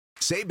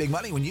Save big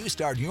money when you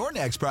start your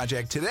next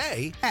project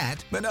today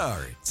at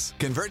Menards.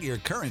 Convert your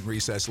current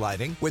recessed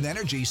lighting with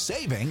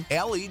energy-saving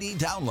LED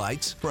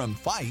downlights from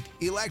Fight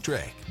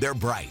Electric. They're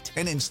bright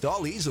and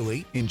install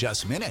easily in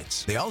just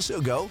minutes. They also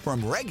go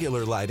from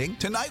regular lighting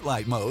to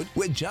nightlight mode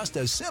with just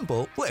a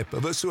simple flip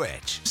of a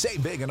switch.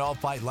 Save big on all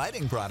Fight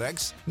lighting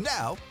products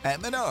now at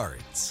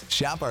Menards.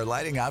 Shop our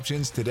lighting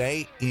options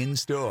today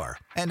in-store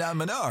and on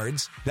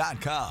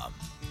Menards.com.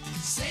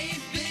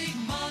 Save big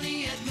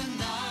money at Menards.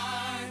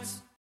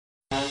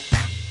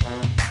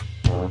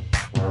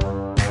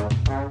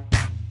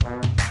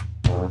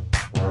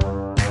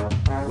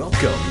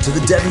 Welcome to the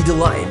Debbie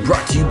Delight,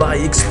 brought to you by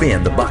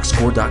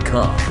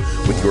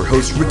ExpandTheBoxScore.com, with your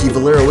hosts Ricky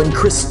Valero and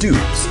Chris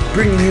Stoops,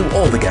 bringing you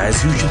all the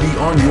guys who should be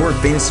on your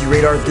fantasy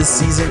radar this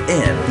season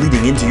and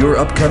leading into your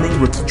upcoming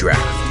rookie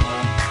draft.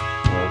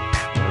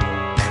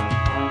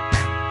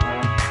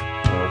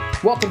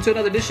 Welcome to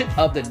another edition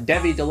of the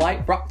Debbie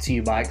Delight, brought to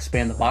you by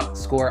Expand the Box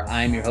Score.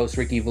 I'm your host,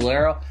 Ricky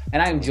Valero,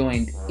 and I'm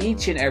joined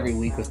each and every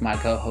week with my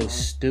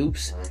co-host,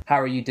 Stoops. How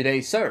are you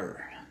today,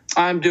 sir?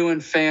 I'm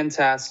doing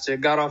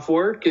fantastic. Got off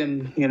work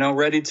and,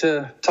 ready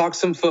to talk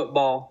some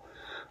football.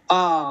 So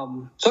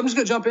I'm just going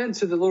to jump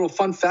into the little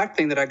fun fact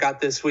thing that I got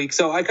this week.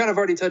 So I kind of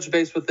already touched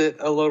base with it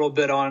a little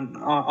bit on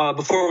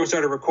before we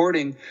started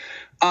recording.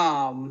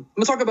 I'm going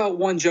to talk about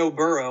one Joe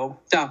Burrow.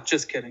 No,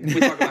 just kidding.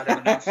 We talk about him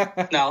enough.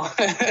 No.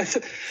 It's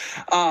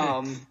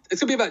going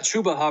to be about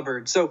Chuba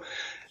Hubbard. So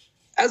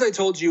as I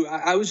told you,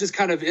 I was just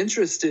kind of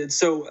interested.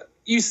 So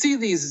you see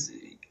these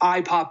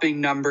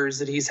eye-popping numbers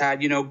that he's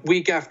had,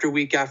 week after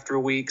week after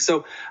week.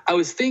 So I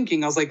was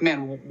like,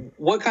 man,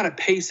 what kind of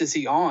pace is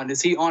he on?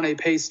 Is he on a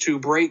pace to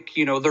break,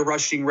 the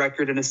rushing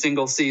record in a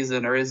single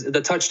season, or is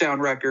the touchdown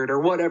record or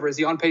whatever? Is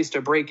he on pace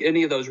to break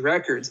any of those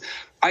records?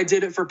 I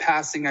did it for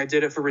passing. I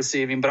did it for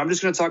receiving, but I'm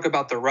just going to talk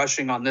about the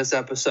rushing on this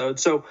episode.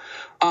 So,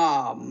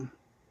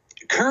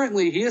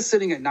 currently he is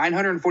sitting at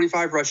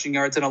 945 rushing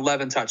yards and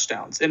 11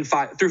 touchdowns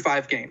through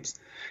 5 games.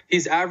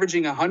 He's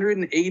averaging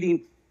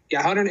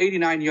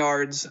 189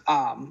 yards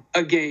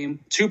a game,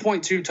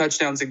 2.2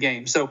 touchdowns a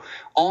game. So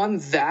on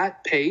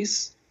that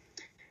pace,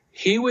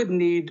 he would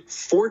need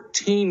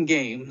 14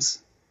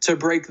 games to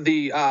break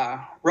the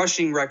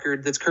rushing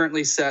record that's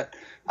currently set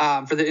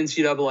for the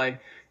NCAA.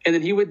 And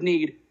then he would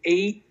need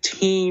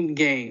 18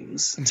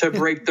 games to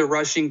break the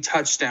rushing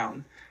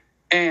touchdown.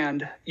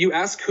 And you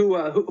ask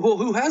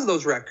who has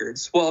those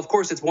records? Well, of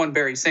course, it's one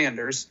Barry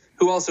Sanders,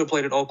 who also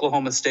played at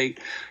Oklahoma State.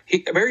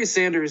 Barry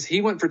Sanders,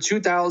 he went for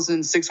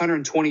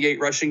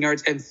 2,628 rushing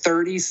yards and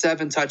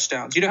 37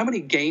 touchdowns. You know how many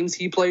games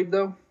he played,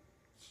 though?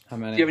 How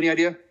many? Do you have any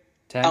idea?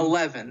 10?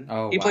 11.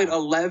 Oh, he wow. played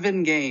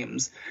 11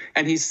 games,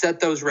 and he set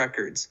those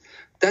records.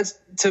 That's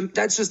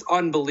just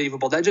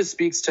unbelievable. That just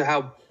speaks to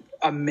how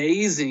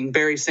amazing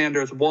Barry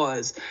Sanders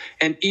was.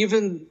 And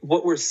even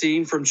what we're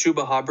seeing from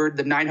Chuba Hubbard,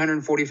 the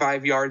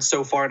 945 yards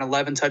so far and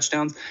 11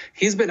 touchdowns,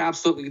 he's been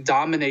absolutely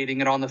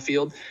dominating it on the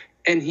field.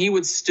 And he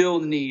would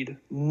still need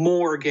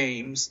more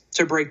games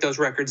to break those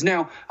records.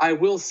 Now, I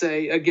will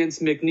say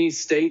against McNeese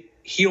State,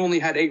 he only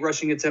had 8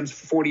 rushing attempts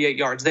for 48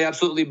 yards. They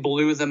absolutely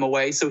blew them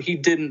away, so he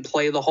didn't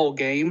play the whole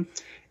game.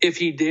 If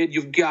he did,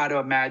 you've got to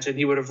imagine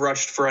he would have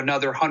rushed for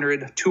another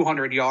 100,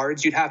 200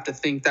 yards. You'd have to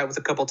think that was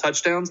a couple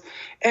touchdowns.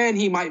 And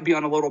he might be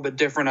on a little bit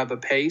different of a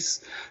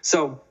pace.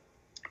 So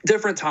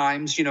different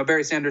times,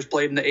 Barry Sanders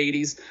played in the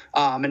 80s,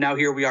 and now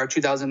here we are,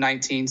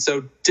 2019.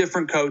 So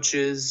different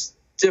coaches,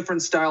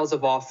 different styles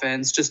of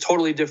offense, just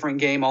totally different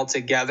game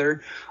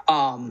altogether.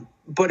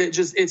 But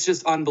it's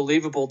just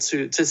unbelievable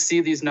to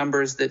see these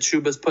numbers that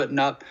Chuba's putting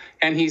up,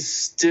 and he's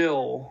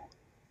still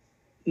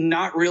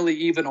not really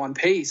even on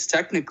pace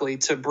technically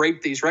to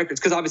break these records,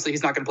 because obviously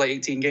he's not going to play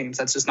 18 games.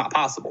 That's just not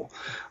possible.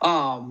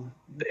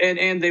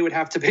 And they would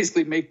have to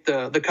basically make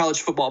the college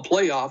football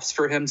playoffs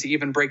for him to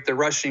even break the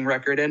rushing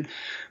record. And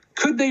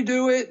could they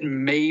do it?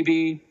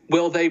 Maybe.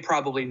 Will they?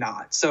 Probably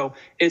not. So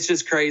it's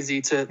just crazy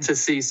to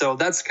see. So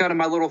that's kind of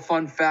my little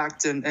fun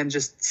fact, and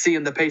just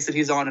seeing the pace that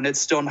he's on, and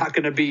it's still not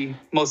going to be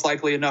most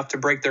likely enough to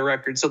break their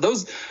record. So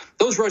those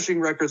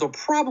rushing records will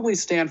probably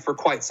stand for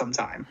quite some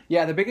time.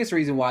 Yeah, the biggest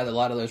reason why a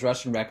lot of those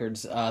rushing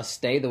records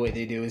stay the way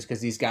they do is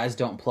because these guys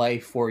don't play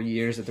 4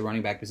 years at the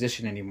running back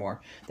position anymore.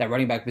 That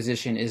running back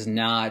position is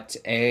not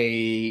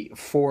a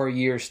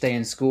 4-year stay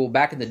in school.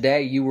 Back in the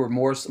day, you were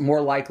more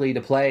likely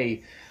to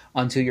play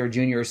until your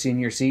junior or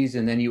senior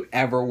season than you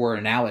ever were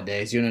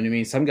nowadays. You know what I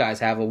mean? Some guys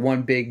have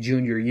one big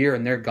junior year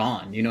and they're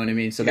gone. You know what I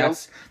mean? So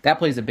that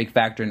plays a big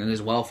factor in it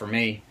as well for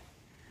me.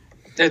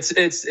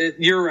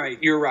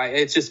 You're right.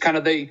 It's just kind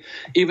of they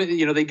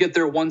get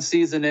their one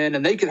season in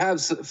and they could have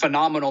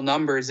phenomenal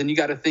numbers. And you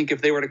got to think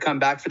if they were to come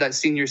back for that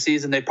senior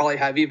season, they'd probably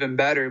have even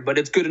better. But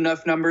it's good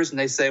enough numbers, and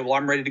they say, well,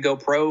 I'm ready to go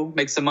pro,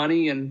 make some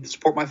money, and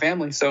support my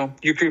family. So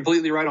you're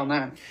completely right on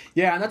that.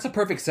 Yeah, and that's a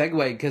perfect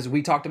segue because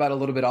we talked about it a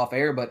little bit off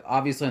air. But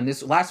obviously, in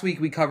this last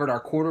week, we covered our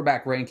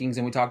quarterback rankings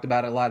and we talked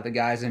about a lot of the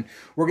guys. And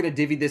we're going to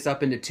divvy this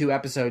up into 2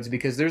 episodes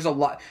because there's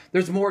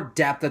more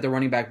depth at the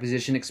running back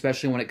position,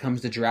 especially when it comes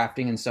to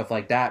drafting and stuff like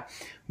like that.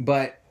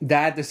 But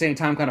that at the same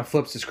time kind of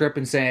flips the script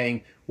and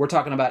saying, we're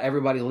talking about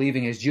everybody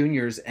leaving as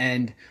juniors.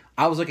 And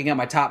I was looking at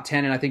my top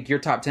 10, and I think your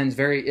top 10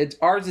 is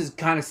ours is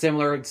kind of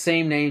similar,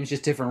 same names,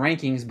 just different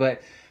rankings.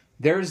 But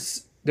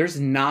there's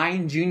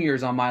 9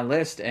 juniors on my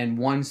list and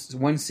one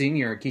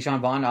senior. Keyshawn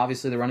Vaughn,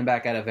 obviously the running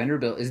back out of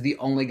Vanderbilt, is the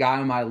only guy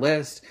on my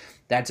list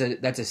that's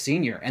a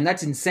senior. And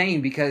that's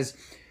insane because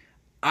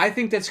I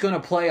think that's going to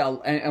play, I'm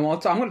going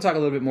to talk a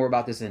little bit more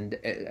about this in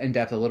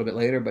depth a little bit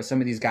later, but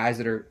some of these guys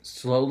that are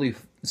slowly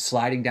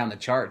sliding down the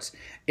charts,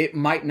 it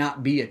might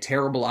not be a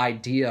terrible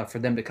idea for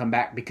them to come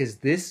back because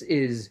this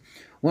is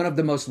one of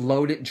the most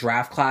loaded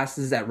draft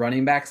classes at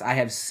running backs I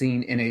have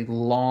seen in a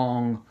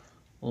long,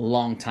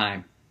 long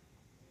time.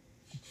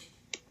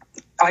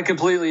 I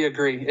completely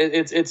agree.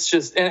 It's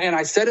just, and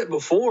I said it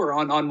before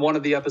on one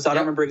of the episodes. I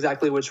don't remember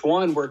exactly which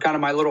one, where kind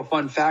of my little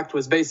fun fact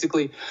was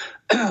basically,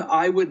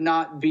 I would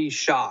not be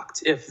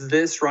shocked if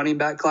this running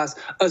back class,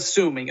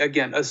 assuming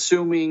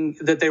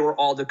that they were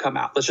all to come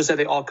out. Let's just say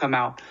they all come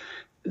out.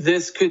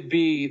 This could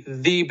be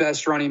the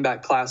best running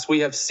back class we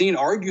have seen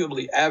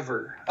arguably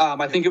ever.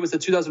 I think it was the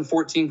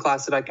 2014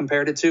 class that I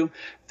compared it to.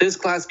 This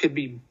class could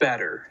be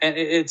better. And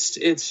it's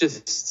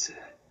just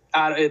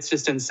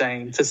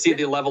insane to see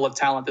the level of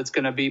talent that's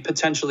going to be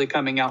potentially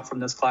coming out from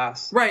this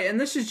class. Right, and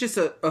this is just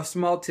a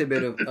small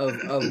tidbit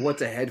of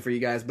what's ahead for you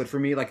guys. But for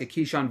me, like a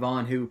Keyshawn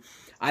Vaughn, who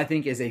I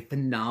think is a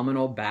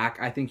phenomenal back.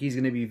 I think he's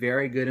going to be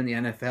very good in the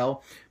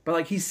NFL. But,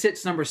 like, he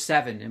sits number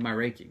 7 in my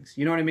rankings.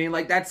 You know what I mean?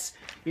 Like, that's,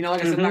 like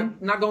I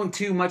said, not going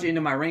too much into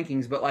my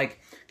rankings. But,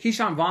 like,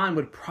 Keyshawn Vaughn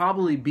would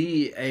probably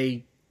be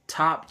a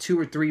top 2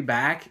 or 3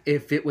 back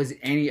if it was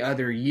any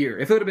other year.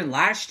 If it would have been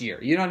last year.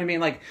 You know what I mean?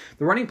 Like,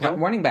 the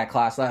running back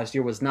class last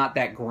year was not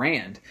that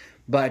grand.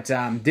 But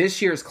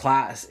this year's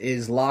class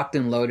is locked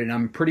and loaded.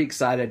 I'm pretty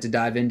excited to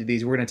dive into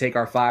these. We're going to take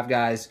our 5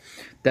 guys,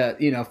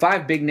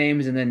 5 big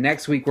names, and then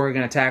next week we're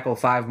going to tackle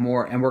 5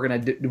 more, and we're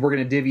going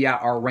to divvy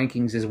out our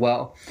rankings as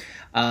well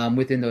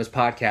within those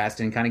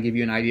podcasts and kind of give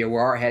you an idea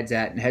where our heads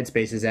at and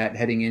headspace is at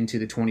heading into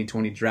the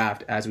 2020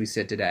 draft as we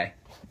sit today.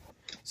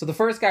 So the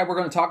first guy we're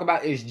going to talk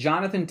about is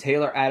Jonathan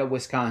Taylor out of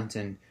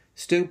Wisconsin.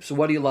 Stoops,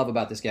 what do you love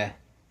about this guy?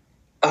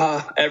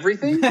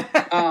 Everything.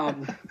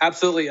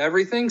 Absolutely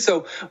everything.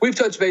 So we've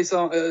touched base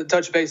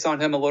on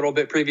him a little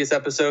bit previous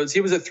episodes.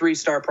 He was a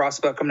 3-star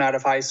prospect coming out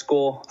of high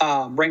school,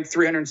 ranked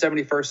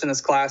 371st in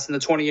his class and the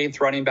 28th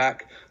running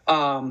back,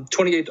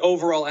 28th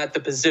overall at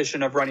the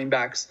position of running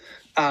backs,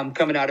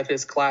 coming out of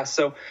his class.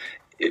 So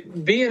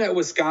being at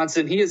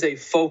Wisconsin, he is a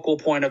focal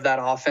point of that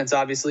offense.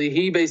 Obviously,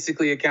 he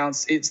basically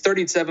accounts, it's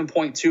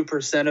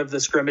 37.2% of the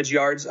scrimmage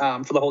yards,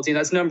 for the whole team.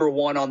 That's number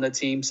 1 on the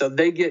team. So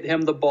they get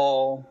him the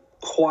ball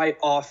quite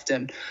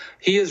often.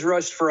 He has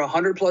rushed for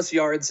 100+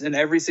 yards in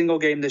every single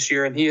game this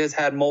year, and he has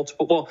had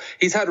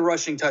he's had a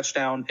rushing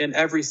touchdown in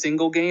every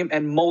single game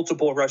and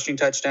multiple rushing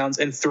touchdowns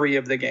in 3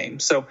 of the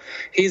games. So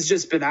he's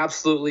just been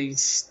absolutely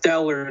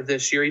stellar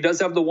this year. He does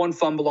have the 1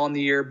 fumble on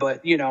the year,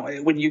 but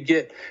when you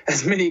get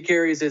as many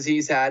carries as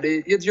he's had,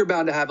 you're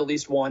bound to have at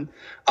least one.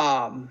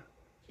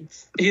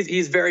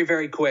 He's very,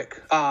 very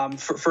quick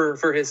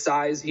for his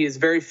size. He is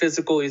very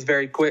physical. He's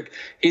very quick.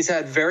 He's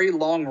had very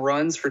long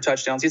runs for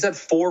touchdowns. He's had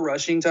 4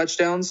 rushing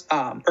touchdowns,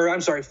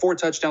 4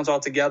 touchdowns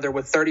altogether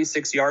with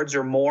 36 yards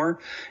or more,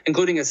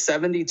 including a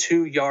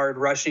 72-yard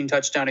rushing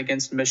touchdown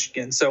against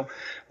Michigan. So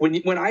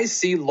when I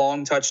see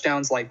long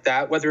touchdowns like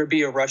that, whether it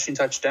be a rushing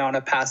touchdown,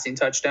 a passing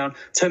touchdown,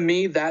 to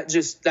me that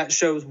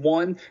shows,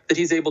 one, that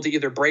he's able to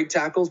either break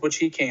tackles, which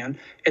he can,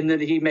 and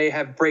that he may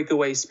have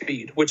breakaway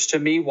speed, which to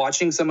me,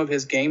 watching some of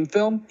his game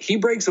film, he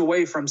breaks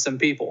away from some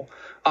people.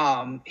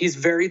 He's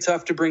very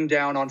tough to bring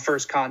down on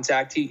first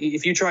contact.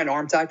 If you try and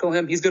arm tackle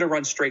him, he's going to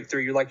run straight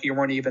through you like you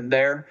weren't even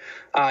there.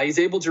 He's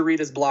able to read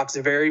his blocks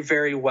very,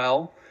 very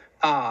well.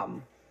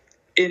 And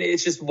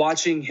it's just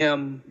watching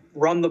him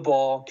run the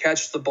ball,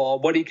 catch the ball,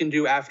 what he can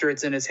do after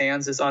it's in his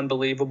hands is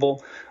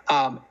unbelievable.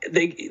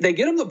 They get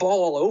him the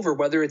ball all over,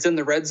 whether it's in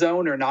the red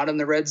zone or not in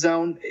the red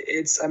zone.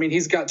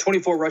 He's got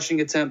 24 rushing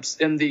attempts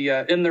in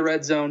the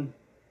red zone.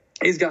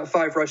 He's got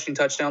 5 rushing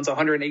touchdowns,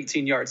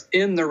 118 yards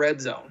in the red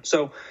zone.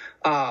 So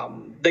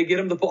they get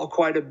him the ball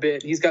quite a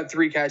bit. He's got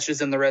 3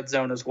 catches in the red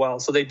zone as well.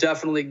 So they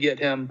definitely get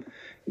him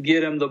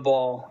the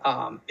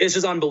ball. It's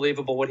just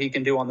unbelievable what he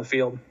can do on the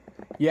field.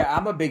 Yeah,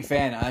 I'm a big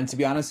fan. And to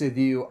be honest with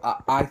you,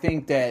 I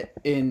think that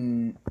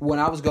when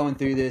I was going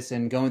through this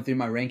and going through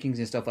my rankings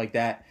and stuff like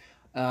that,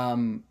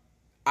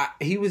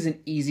 he was an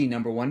easy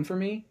number 1 for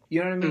me.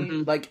 You know what I mean?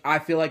 Mm-hmm. Like, I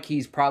feel like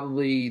he's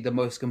probably the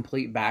most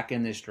complete back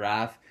in this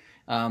draft.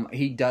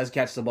 He does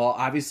catch the ball.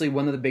 Obviously,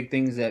 one of the big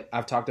things that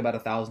I've talked about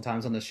 1,000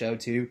 times on the show,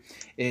 too,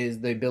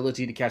 is the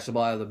ability to catch the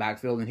ball out of the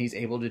backfield, and he's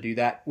able to do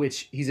that,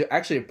 which he's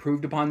actually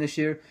improved upon this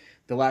year.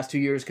 The last 2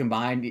 years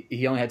combined,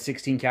 he only had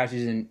 16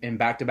 catches in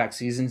back-to-back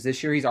seasons.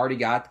 This year, he's already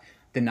got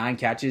the 9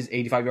 catches,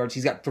 85 yards.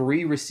 He's got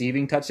 3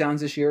 receiving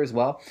touchdowns this year as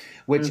well,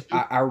 which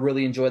I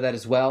really enjoy that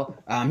as well.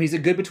 He's a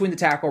good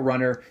between-the-tackle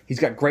runner. He's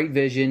got great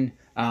vision.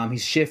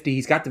 He's shifty.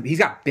 He's got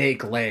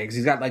big legs.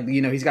 He's got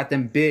he's got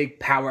them big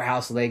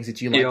powerhouse legs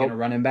that you like in a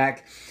running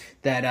back.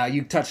 that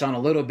you touched on a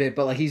little bit,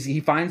 but like he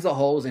finds the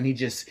holes and he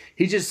just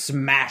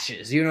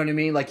smashes. You know what I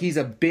mean? Like he's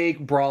a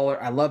big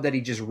brawler. I love that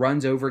he just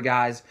runs over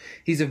guys.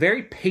 He's a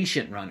very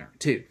patient runner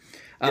too.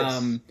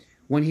 Yes.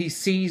 When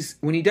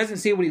he doesn't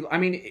see what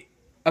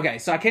okay,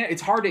 so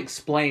it's hard to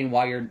explain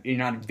while you're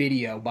on a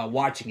video by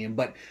watching him,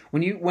 but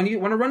when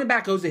a running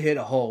back goes to hit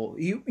a hole,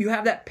 you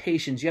have that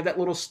patience, you have that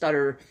little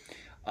stutter,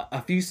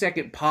 a few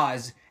second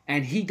pause.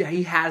 And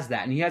he has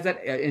that, and he has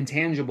that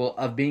intangible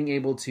of being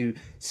able to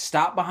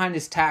stop behind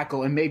his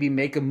tackle and maybe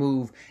make a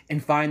move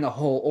and find the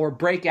hole or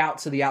break out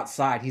to the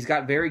outside. He's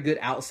got very good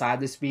outside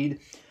the speed.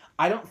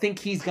 I don't think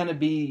he's going to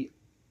be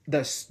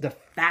the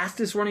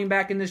fastest running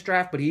back in this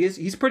draft, but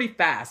he's pretty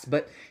fast.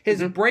 But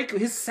his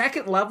his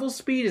second level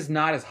speed is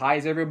not as high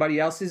as everybody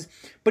else's,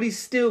 but he's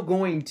still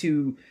going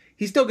to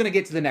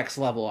get to the next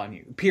level on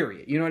you.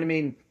 Period. You know what I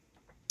mean?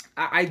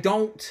 I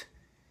don't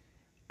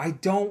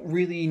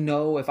really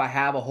know if I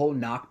have a whole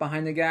knock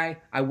behind the guy.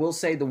 I will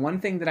say the one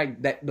thing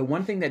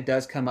that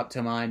does come up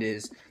to mind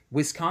is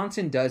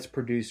Wisconsin does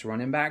produce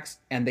running backs,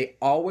 and they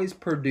always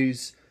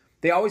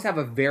have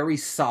a very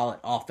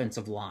solid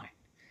offensive line.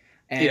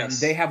 And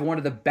they have one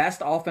of the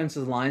best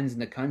offensive lines in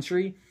the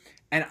country.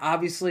 And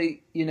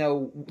obviously,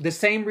 the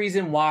same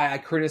reason why I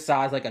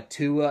criticize like a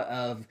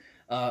Tua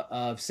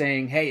of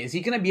saying, hey, is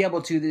he going to be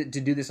able to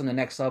do this on the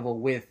next level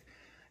with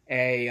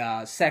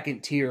a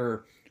second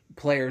tier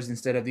players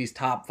instead of these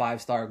top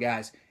 5-star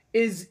guys?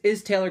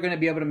 Is Taylor going to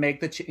be able to make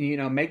the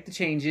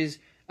changes,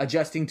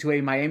 adjusting to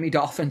a Miami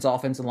Dolphins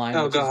offensive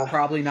line, which is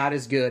probably not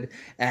as good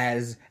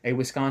as a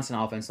Wisconsin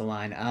offensive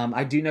line?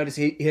 I do notice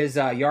his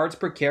yards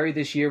per carry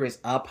this year is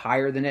up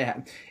higher than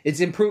it's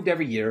improved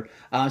every year.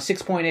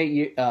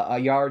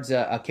 6.8 yards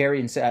a carry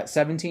in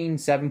 17,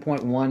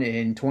 7.1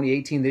 in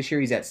 2018. This year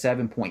he's at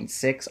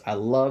 7.6. I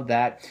love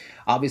that.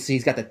 Obviously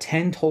he's got the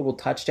 10 total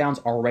touchdowns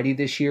already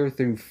this year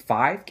through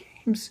 5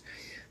 games.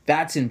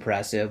 That's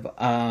impressive.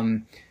 I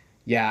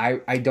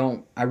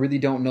really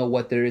don't know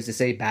what there is to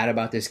say bad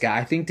about this guy.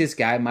 I think this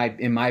guy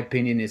in my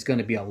opinion, is going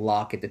to be a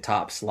lock at the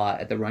top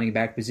slot at the running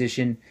back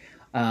position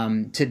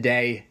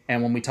today.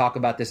 And when we talk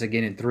about this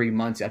again in 3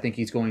 months, I think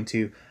he's going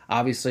to,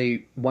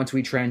 obviously, once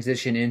we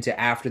transition into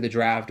after the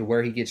draft,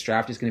 where he gets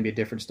drafted is going to be a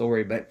different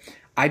story. But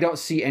I don't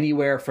see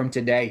anywhere from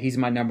today. He's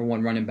my number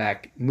one running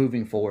back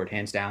moving forward,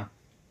 hands down.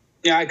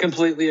 Yeah, I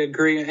completely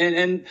agree.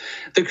 And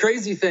the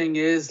crazy thing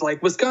is,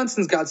 like,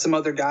 Wisconsin's got some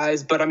other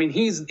guys, but I mean,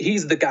 he's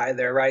the guy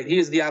there, right? He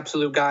is the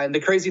absolute guy. And the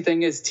crazy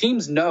thing is,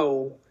 teams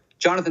know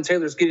Jonathan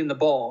Taylor's getting the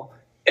ball,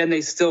 and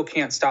they still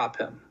can't stop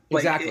him.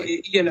 Like,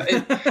 exactly.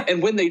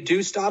 And when they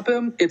do stop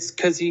him, it's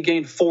because he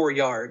gained 4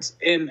 yards.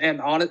 And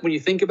on it, when you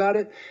think about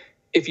it,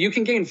 if you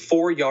can gain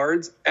 4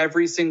 yards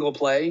every single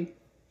play,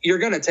 you're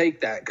going to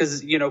take that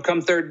because,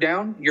 come third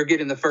down, you're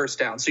getting the first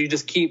down. So you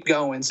just keep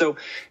going. So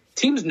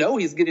teams know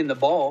he's getting the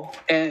ball,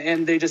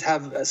 and they just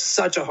have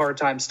such a hard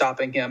time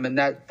stopping him. And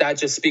that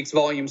just speaks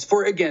volumes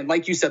for, again,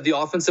 like you said, the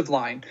offensive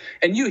line.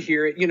 And you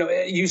hear it,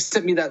 you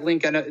sent me that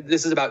link. I know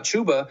this is about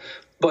Chuba,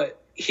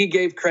 but he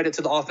gave credit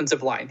to the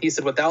offensive line. He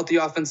said, without the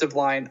offensive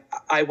line,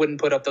 I wouldn't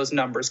put up those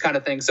numbers, kind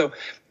of thing. So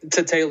back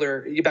to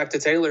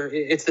Taylor,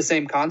 it's the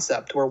same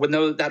concept where when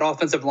that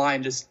offensive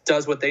line just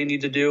does what they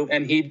need to do,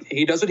 and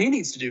he does what he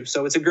needs to do.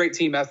 So it's a great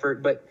team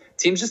effort, but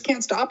teams just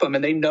can't stop him,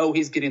 and they know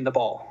he's getting the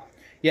ball.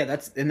 Yeah,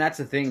 that's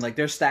the thing. Like,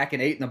 they're stacking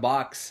 8 in the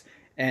box,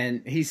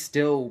 and he's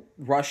still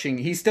rushing.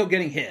 He's still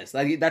getting his.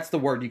 That's the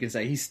word you can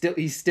say. He's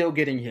still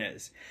getting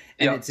his,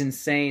 and It's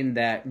insane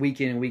that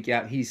week in and week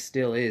out he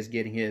still is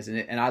getting his,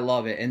 and I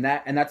love it. And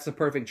that's the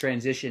perfect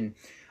transition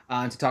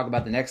to talk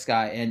about the next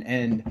guy.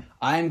 And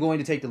I'm going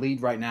to take the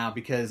lead right now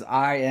because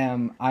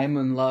I'm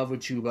in love with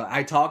Chuba.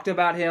 I talked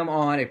about him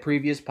on a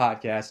previous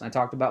podcast, and I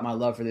talked about my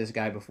love for this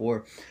guy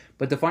before.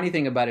 But the funny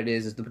thing about it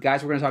is the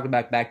guys we're going to talk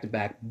about back to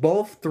back,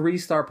 both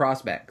 3-star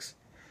prospects,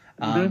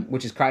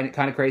 which is kind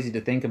of crazy to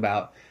think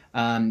about.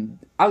 I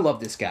love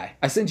this guy.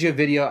 I sent you a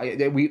video.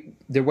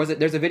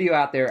 There's a video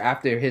out there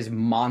after his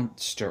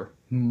monster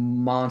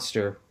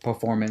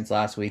performance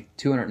last week,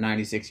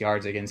 296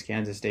 yards against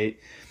Kansas State,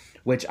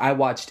 which I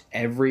watched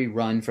every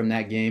run from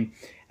that game,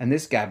 and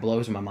this guy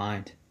blows my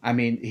mind. I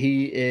mean,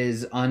 he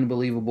is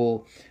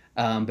unbelievable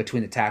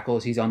between the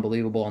tackles. He's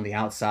unbelievable on the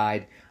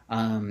outside.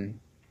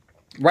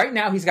 Right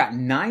now, he's got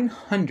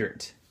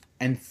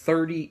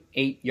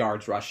 938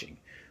 yards rushing,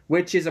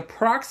 which is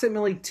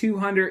approximately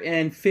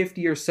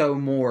 250 or so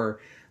more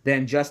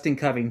than Justin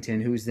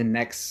Covington, who's the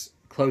next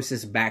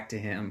closest back to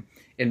him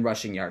in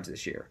rushing yards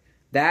this year.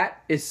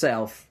 That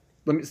itself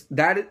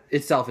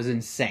is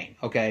insane,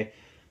 okay?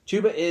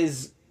 Chuba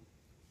is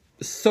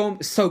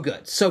so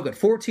good.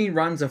 14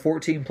 runs of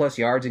 14-plus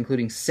yards,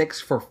 including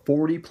 6 for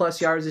 40-plus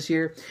yards this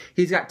year.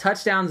 He's got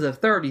touchdowns of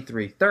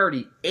 33,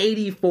 30,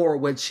 84,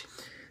 which...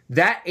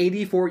 That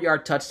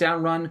 84-yard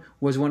touchdown run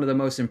was one of the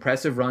most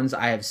impressive runs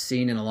I have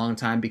seen in a long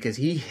time because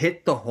he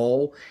hit the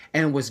hole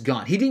and was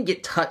gone. He didn't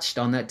get touched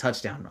on that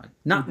touchdown run.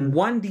 Not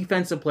one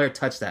defensive player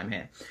touched that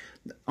man.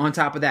 On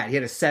top of that, he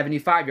had a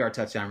 75-yard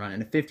touchdown run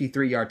and a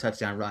 53-yard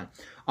touchdown run.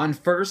 On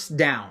first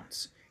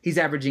downs, he's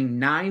averaging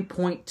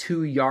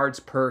 9.2 yards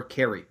per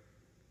carry.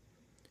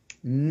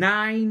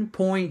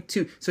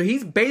 9.2. So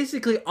he's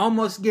basically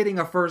almost getting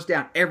a first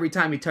down every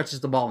time he touches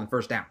the ball in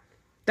first down.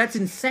 That's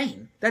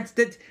insane.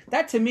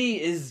 That to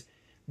me is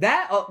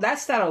that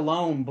stat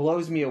alone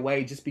blows me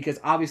away, just because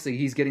obviously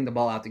he's getting the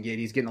ball out the gate.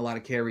 He's getting a lot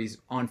of carries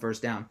on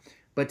first down.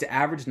 But to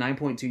average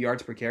 9.2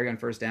 yards per carry on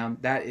first down,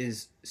 that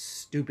is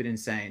stupid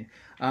insane.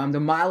 The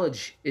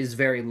mileage is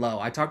very low.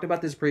 I talked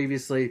about this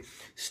previously.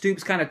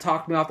 Stoops kind of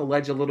talked me off the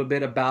ledge a little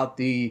bit about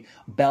the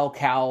bell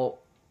cow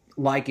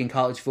like in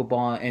college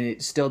football, and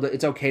it's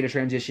okay to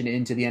transition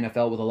into the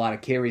NFL with a lot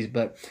of carries,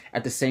 but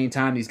at the same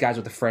time, these guys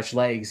with the fresh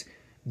legs,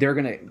 they're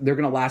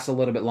gonna last a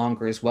little bit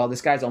longer as well.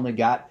 This guy's only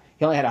had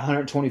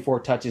 124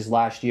 touches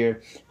last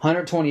year,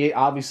 128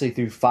 obviously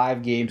through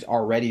 5 games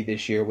already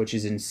this year, which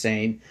is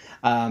insane.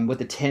 With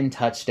the 10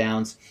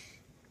 touchdowns.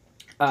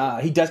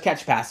 He does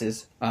catch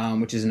passes,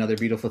 which is another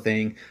beautiful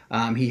thing.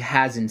 He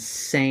has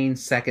insane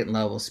second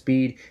level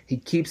speed. He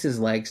keeps his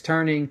legs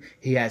turning.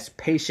 He has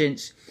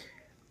patience.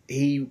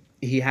 He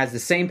has the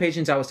same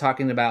patience I was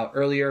talking about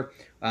earlier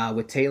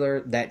with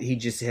Taylor, that he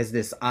just has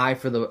this eye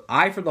for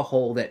the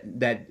hole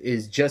that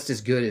is just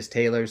as good as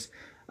Taylor's.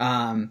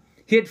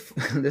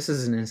 This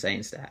is an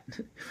insane stat.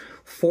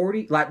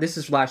 This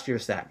is last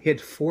year's stat. He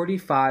had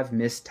 45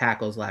 missed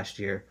tackles last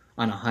year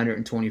on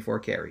 124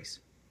 carries.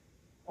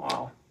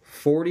 Wow.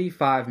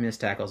 45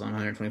 missed tackles on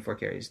 124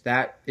 carries.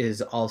 That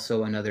is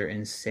also another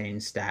insane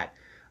stat.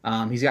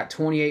 He's got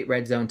 28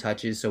 red zone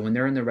touches, so when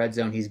they're in the red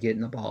zone, he's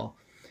getting the ball.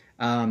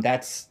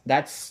 That's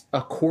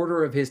a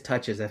quarter of his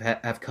touches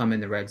have come in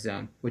the red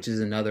zone, which is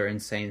another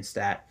insane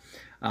stat.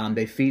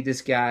 They feed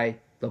this guy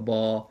the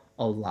ball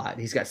a lot.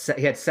 He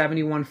had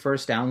 71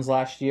 first downs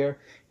last year.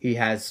 He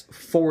has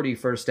 40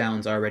 first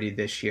downs already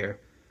this year.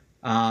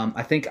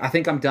 I think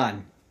I'm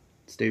done,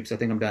 Stoops. I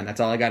think I'm done. That's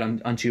all I got on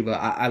Chuba.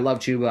 I love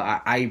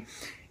Chuba.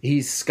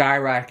 He's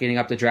skyrocketing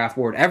up the draft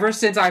board. Ever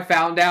since I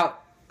found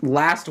out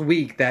last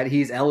week that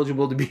he's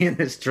eligible to be in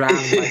this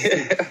draft,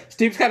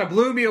 Stoops kind of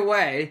blew me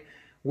away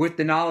with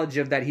the knowledge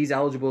of that he's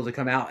eligible to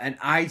come out, and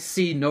I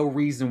see no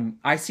reason.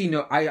 I see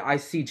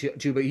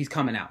Chuba. He's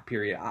coming out.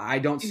 Period. I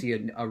don't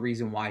see a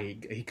reason why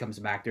he comes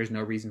back. There's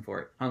no reason for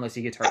it unless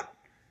he gets hurt.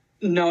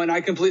 No, and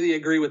I completely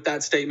agree with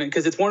that statement,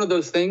 because it's one of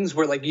those things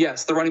where, like,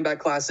 yes, the running back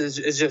class is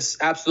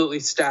just absolutely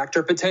stacked,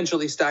 or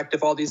potentially stacked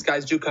if all these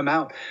guys do come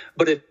out.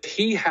 But if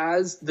he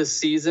has the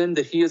season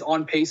that he is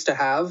on pace to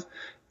have,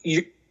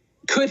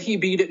 could he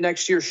beat it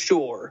next year?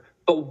 Sure.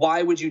 But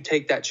why would you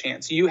take that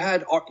chance?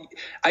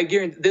 I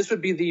guarantee this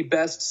would be the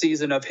best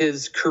season of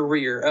his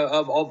career,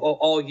 of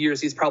all years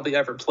he's probably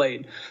ever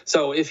played.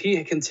 So if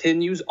he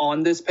continues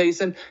on this pace,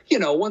 and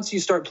once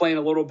you start playing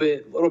a little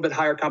bit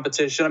higher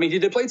competition, I mean, he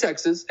did play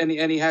Texas, and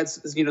he had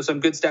some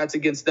good stats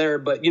against there.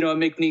 But a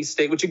McNeese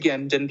State, which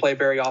again didn't play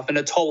very often,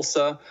 a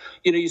Tulsa,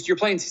 you're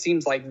playing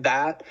teams like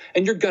that,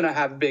 and you're gonna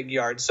have big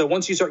yards. So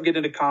once you start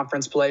getting into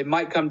conference play,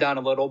 might come down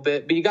a little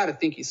bit, but you got to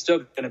think he's still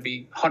going to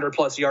be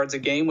 100+ yards a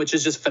game, which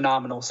is just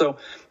phenomenal. So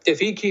if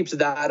he keeps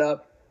that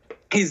up,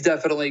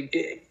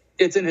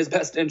 it's in his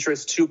best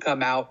interest to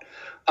come out.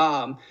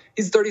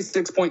 He's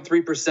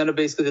 36.3% of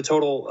basically the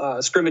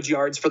total scrimmage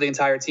yards for the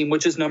entire team,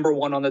 which is number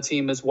 1 on the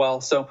team as well.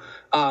 So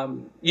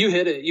you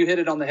hit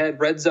it on the head.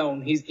 Red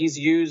zone, he's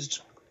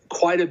used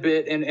quite a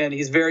bit, and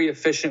he's very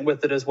efficient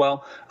with it as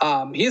well.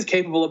 He is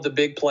capable of the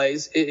big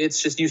plays.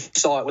 It's just, you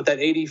saw it with that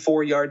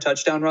 84-yard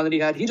touchdown run that he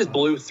had. He just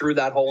blew through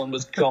that hole and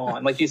was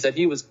gone. Like you said,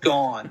 he was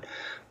gone.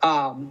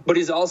 But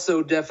he's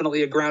also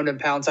definitely a ground and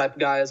pound type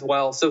guy as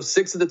well. So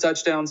 6 of the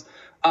touchdowns,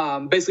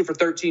 basically for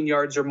 13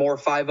 yards or more,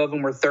 5 of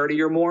them were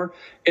 30 or more.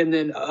 And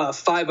then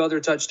 5 other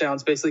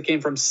touchdowns basically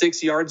came from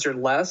 6 yards or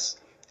less.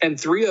 And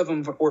 3 of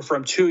them were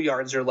from 2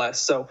 yards or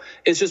less. So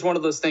it's just one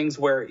of those things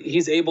where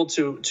he's able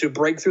to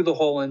break through the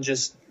hole and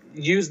just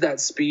use that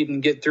speed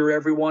and get through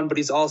everyone. But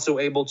he's also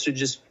able to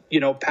just,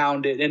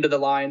 pound it into the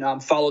line,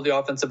 follow the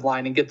offensive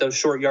line, and get those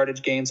short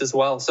yardage gains as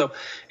well. So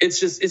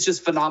it's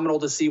just phenomenal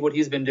to see what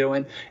he's been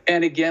doing.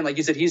 And again, like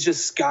you said, he's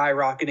just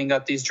skyrocketing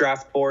up these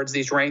draft boards,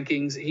 these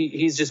rankings.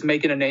 He's just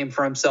making a name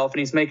for himself, and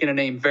he's making a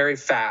name very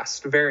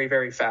fast, very,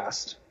 very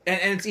fast. And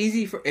it's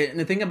easy and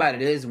the thing about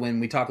it is, when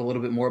we talk a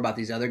little bit more about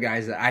these other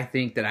guys, that I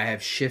think that I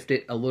have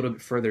shifted a little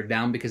bit further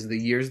down because of the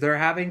years they're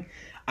having.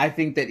 I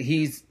think that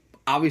he's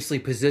obviously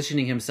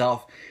positioning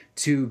himself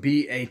to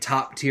be a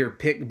top tier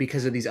pick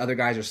because of these other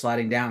guys are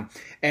sliding down.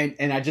 And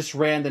I just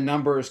ran the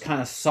numbers,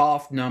 kind of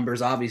soft numbers,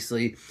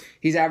 obviously.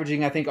 He's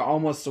averaging, I think,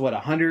 almost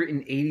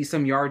 180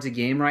 some yards a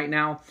game right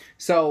now.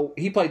 So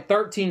he played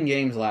 13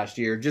 games last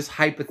year, just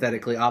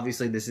hypothetically.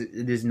 Obviously,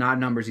 it is not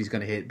numbers he's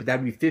going to hit, but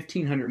that would be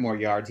 1,500 more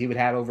yards. He would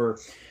have over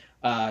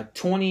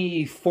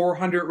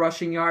 2,400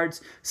 rushing yards.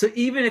 So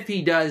even if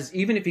he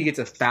gets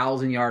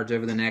 1,000 yards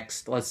over the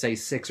next, let's say,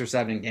 6 or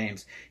 7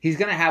 games, he's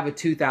going to have a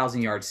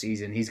 2,000 yard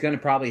season. He's going to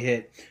probably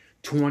hit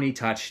 20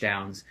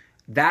 touchdowns.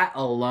 That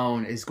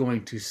alone is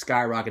going to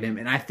skyrocket him.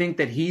 And I think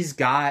that he's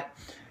got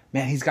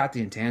man, he's got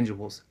the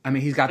intangibles. I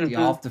mean, he's got the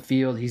off the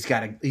field. He's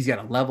got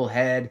a level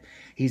head.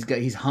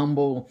 He's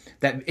humble.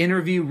 That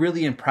interview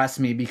really impressed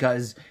me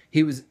because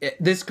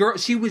this girl.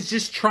 She was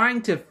just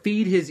trying to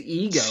feed his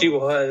ego. She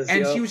was,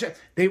 and she was.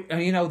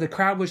 The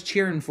crowd was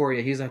cheering for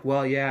you. He's like,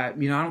 well, yeah, I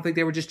don't think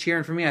they were just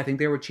cheering for me. I think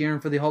they were cheering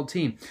for the whole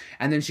team.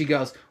 And then she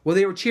goes, well,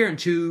 they were cheering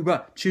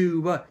Chuba,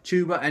 Chuba,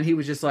 Chuba, and he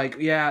was just like,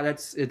 yeah,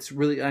 it's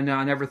really. I know,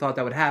 I never thought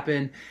that would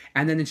happen.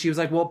 And then she was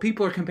like, well,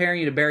 people are comparing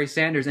you to Barry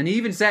Sanders, and he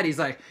even said, he's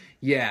like,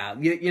 yeah,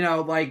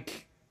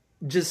 like,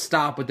 just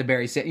stop with the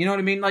Barry Sanders. You know what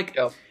I mean? Like,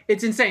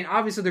 It's insane.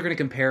 Obviously, they're going to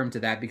compare him to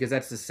that because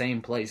that's the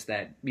same place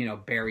that,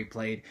 Barry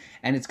played,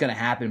 and it's going to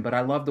happen. But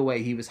I love the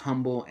way he was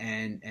humble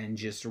and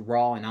just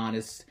raw and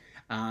honest.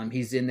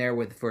 He's in there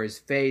for his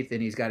faith,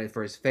 and he's got it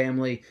for his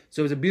family.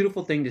 So it was a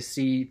beautiful thing to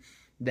see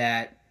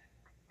that.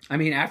 I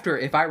mean,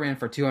 if I ran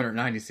for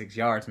 296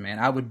 yards, man,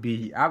 I would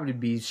be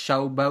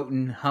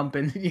showboating,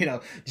 humping,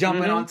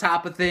 jumping on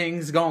top of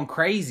things, going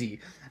crazy.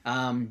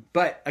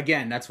 But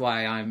again, that's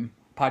why I'm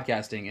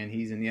podcasting and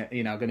he's in the,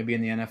 going to be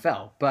in the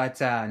NFL. But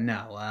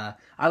no,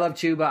 I love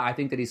Chuba. I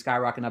think that he's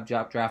skyrocketing up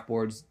draft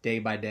boards day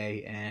by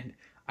day, and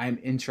I'm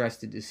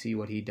interested to see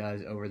what he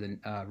does over the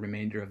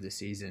remainder of the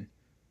season.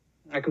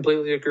 I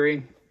completely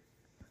agree.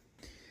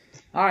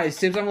 All right,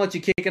 Sims, I'm going to let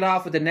you kick it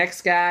off with the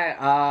next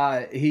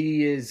guy.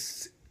 He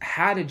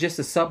had just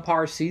a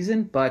subpar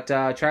season, but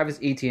Travis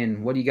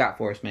Etienne, what do you got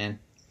for us, man?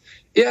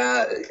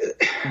 Yeah,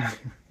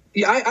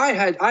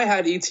 I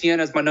had Etienne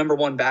as my number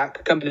one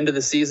back coming into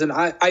the season.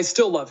 I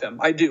still love him.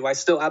 I do. I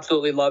still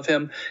absolutely love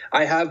him.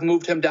 I have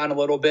moved him down a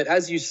little bit.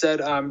 As you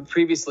said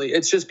previously,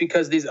 it's just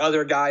because these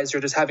other guys are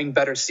just having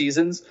better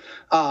seasons.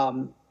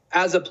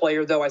 As a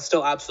player, though, I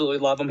still absolutely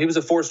love him. He was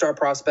a 4-star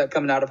prospect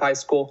coming out of high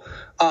school,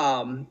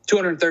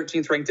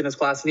 213th ranked in his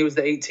class, and he was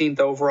the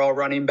 18th overall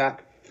running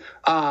back.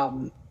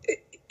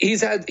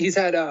 He's had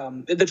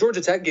the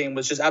Georgia Tech game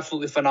was just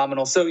absolutely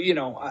phenomenal. So,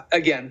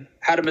 again,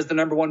 had him as the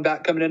number one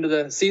back coming into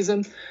the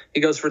season.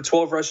 He goes for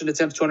 12 rushing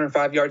attempts,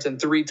 205 yards,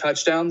 and 3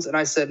 touchdowns. And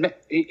I said, man,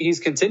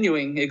 he's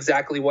continuing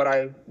exactly what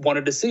I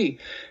wanted to see.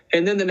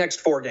 And then the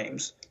next 4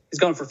 games, he's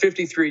gone for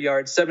 53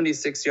 yards,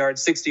 76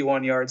 yards,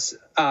 61 yards,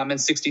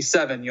 and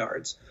 67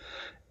 yards.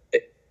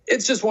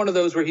 It's just one of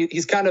those where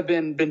he's kind of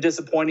been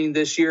disappointing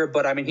this year,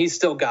 but I mean, he's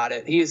still got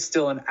it. He is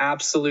still an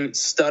absolute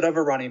stud of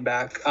a running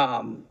back.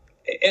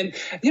 And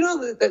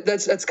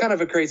that's kind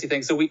of a crazy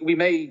thing. So we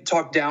may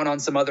talk down on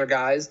some other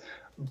guys,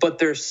 but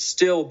they're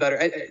still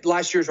better.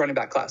 Last year's running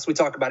back class, we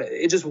talk about it.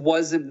 It just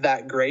wasn't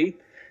that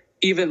great.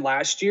 Even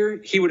last year,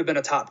 he would have been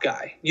a top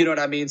guy. You know what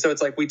I mean? So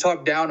it's like we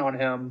talk down on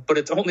him, but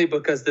it's only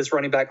because this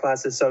running back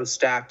class is so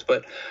stacked.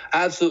 But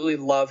I absolutely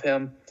love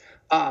him.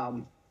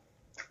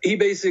 He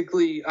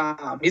basically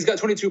he's got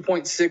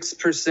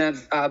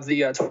 22.6% of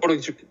the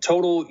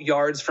total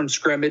yards from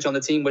scrimmage on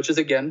the team, which is,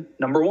 again,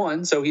 number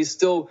one. So he's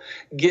still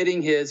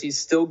getting he's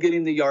still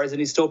getting the yards, and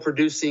he's still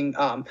producing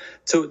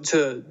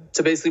to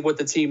basically what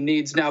the team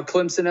needs. Now,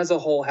 Clemson as a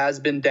whole has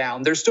been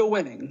down. They're still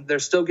winning. They're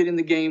still getting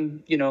the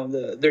game.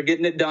 They're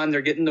getting it done. They're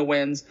getting the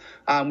wins,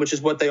 which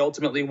is what they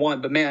ultimately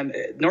want. But, man,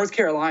 North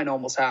Carolina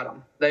almost had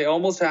them. They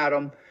almost had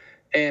them.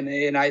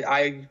 And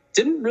I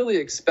didn't really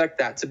expect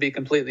that, to be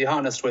completely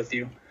honest with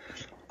you.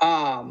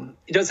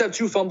 He does have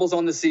 2 fumbles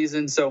on the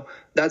season, so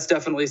that's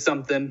definitely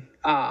something.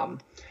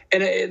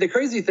 The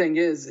crazy thing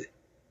is,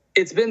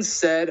 it's been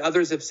said,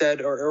 others have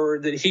said, or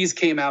that he's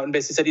came out and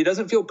basically said he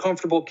doesn't feel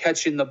comfortable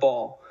catching the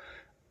ball.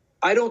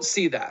 I don't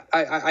see that.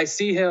 I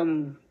see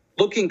him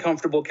looking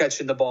comfortable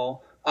catching the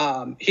ball.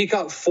 He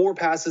caught 4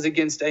 passes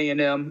against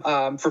A&M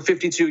for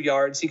 52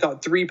 yards. He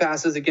caught 3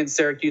 passes against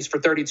Syracuse for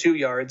 32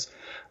 yards.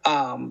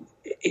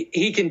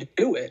 He can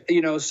do it,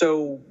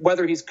 so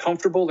whether he's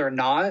comfortable or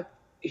not,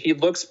 he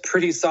looks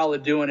pretty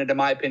solid doing it, in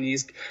my opinion.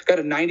 He's got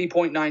a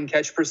 90.9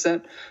 catch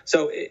percent.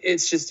 So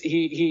it's just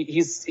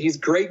he's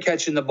great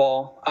catching the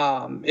ball,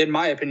 in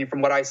my opinion,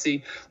 from what I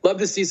see. Love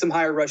to see some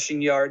higher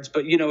rushing yards.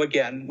 But,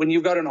 again, when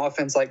you've got an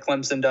offense like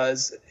Clemson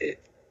does,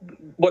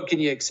 what can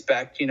you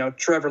expect?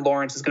 Trevor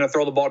Lawrence is going to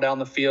throw the ball down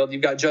the field.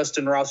 You've got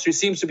Justin Ross, who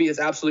seems to be his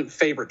absolute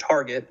favorite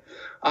target.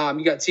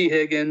 You got T.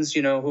 Higgins,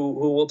 who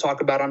we'll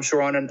talk about, I'm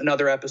sure, on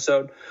another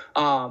episode.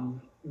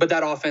 But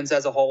that offense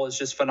as a whole is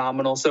just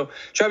phenomenal. So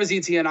Travis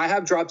Etienne, I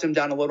have dropped him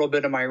down a little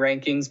bit in my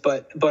rankings,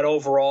 but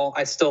overall,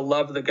 I still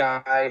love the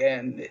guy.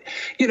 And,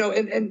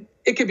 and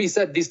it could be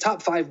said, these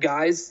top 5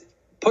 guys,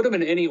 put them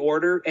in any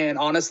order, and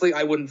honestly,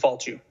 I wouldn't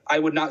fault you. I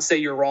would not say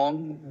you're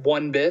wrong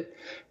one bit,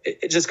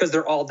 just because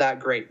they're all that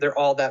great. They're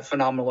all that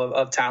phenomenal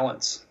of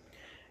talents.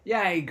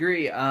 Yeah, I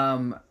agree.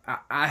 I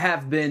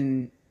have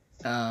been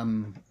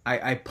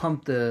I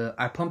pumped the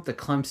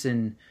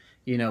Clemson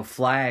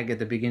flag at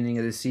the beginning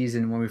of the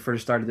season when we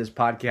first started this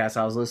podcast.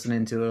 I was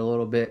listening to it a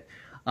little bit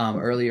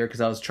earlier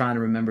because I was trying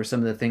to remember some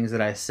of the things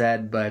that I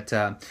said, but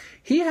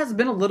he has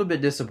been a little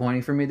bit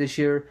disappointing for me this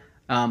year.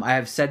 I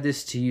have said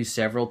this to you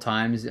several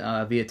times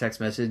via text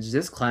message.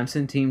 This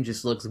Clemson team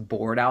just looks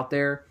bored out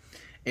there.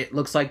 It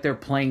looks like they're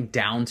playing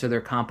down to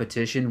their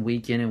competition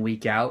week in and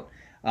week out.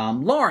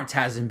 Lawrence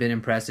hasn't been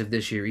impressive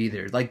this year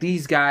either. Like,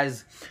 these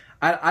guys,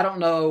 I don't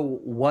know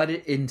what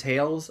it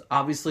entails.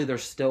 Obviously, they're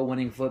still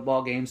winning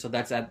football games, so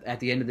that's at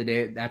the end of the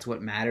day, that's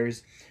what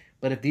matters.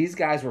 But if these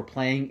guys were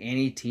playing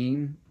any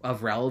team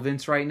of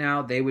relevance right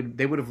now, they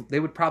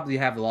would probably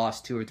have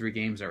lost 2 or 3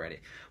 games already.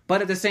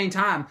 But at the same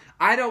time,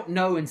 I don't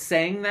know in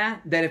saying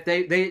that if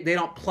they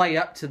don't play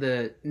up to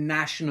the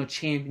national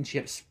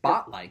championship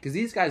spotlight, because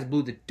these guys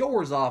blew the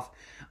doors off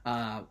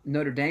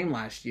Notre Dame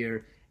last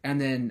year, and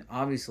then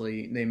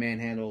obviously they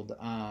manhandled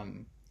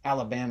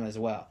Alabama as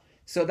well.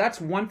 So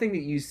that's one thing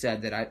that you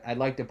said that I'd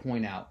like to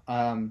point out,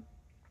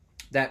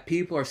 that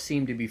people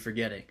seem to be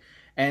forgetting.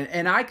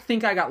 And I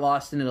think I got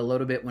lost in it a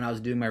little bit when I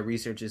was doing my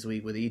research this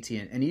week with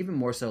Etienne, and even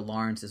more so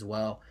Lawrence as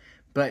well.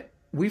 But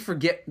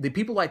the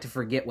people like to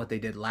forget what they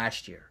did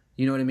last year.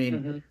 You know what I mean?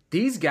 Mm-hmm.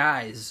 These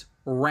guys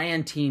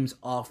ran teams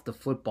off the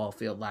football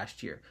field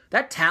last year.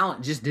 That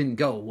talent just didn't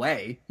go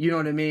away. You know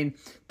what I mean?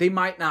 They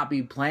might not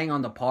be playing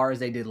on the par as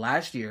they did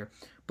last year,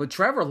 but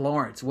Trevor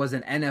Lawrence was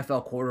an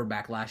NFL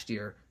quarterback last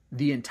year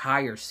the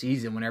entire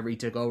season whenever he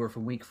took over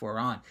from week 4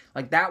 on.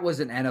 Like, that was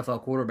an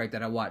NFL quarterback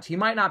that I watched. He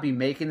might not be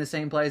making the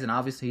same plays, and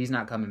obviously he's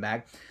not coming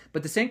back,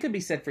 but the same could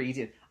be said for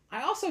Etienne.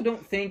 I also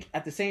don't think,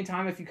 at the same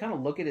time, if you kind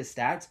of look at his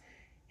stats,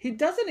 he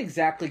doesn't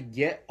exactly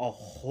get a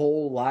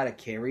whole lot of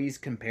carries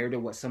compared to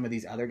what some of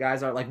these other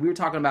guys are. Like, we were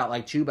talking about,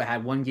 like, Chuba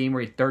had one game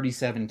where he had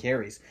 37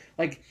 carries.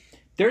 Like,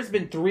 there's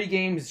been 3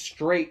 games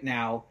straight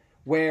now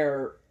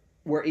where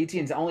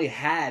Etienne's only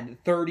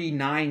had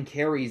 39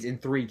 carries in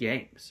 3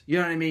 games. You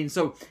know what I mean?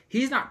 So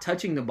he's not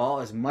touching the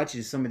ball as much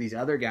as some of these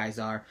other guys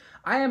are.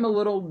 I am a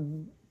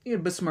little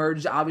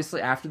besmirched,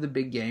 obviously, after the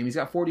big game. He's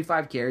got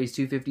 45 carries,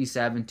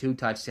 257, 2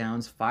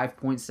 touchdowns,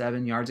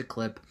 5.7 yards a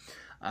clip,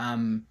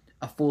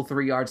 a full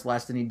 3 yards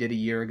less than he did a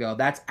year ago.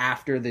 That's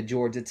after the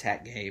Georgia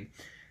Tech game.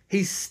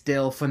 He's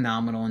still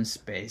phenomenal in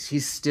space. He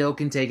still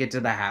can take it to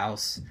the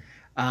house.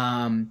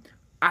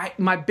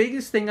 My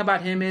biggest thing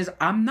about him is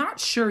I'm not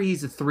sure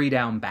he's a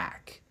 3-down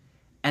back.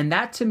 And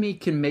that, to me,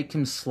 can make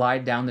him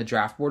slide down the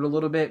draft board a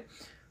little bit.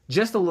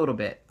 Just a little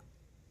bit.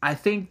 I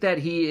think that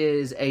he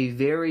is a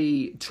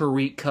very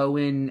Tariq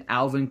Cohen,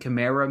 Alvin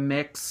Kamara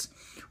mix,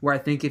 where I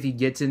think if he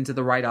gets into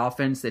the right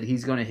offense that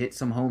he's going to hit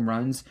some home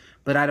runs.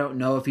 But I don't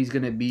know if he's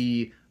going to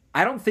be...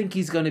 I don't think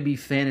he's going to be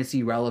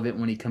fantasy relevant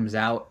when he comes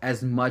out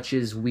as much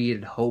as we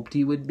had hoped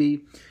he would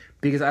be,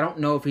 because I don't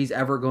know if he's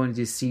ever going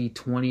to see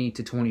 20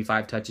 to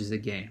 25 touches a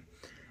game.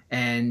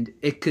 And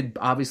it could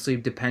obviously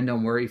depend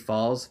on where he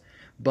falls.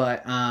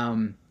 But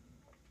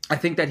I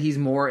think that he's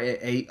more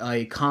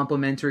a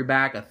complementary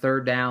back, a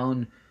 3rd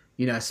down,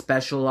 a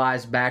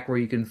specialized back where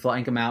you can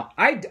flank him out.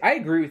 I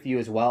agree with you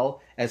as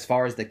well as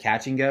far as the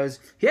catching goes.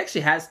 He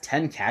actually has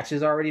 10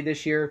 catches already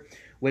this year,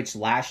 which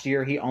last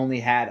year he only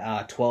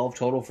had 12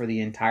 total for the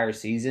entire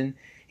season.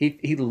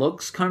 He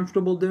looks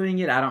comfortable doing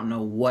it. I don't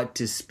know what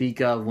to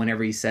speak of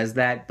whenever he says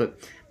that, but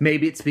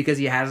maybe it's because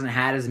he hasn't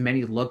had as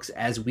many looks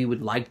as we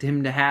would like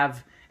him to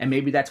have, and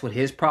maybe that's what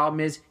his problem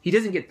is. He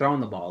doesn't get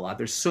thrown the ball a lot.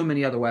 There's so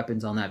many other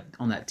weapons on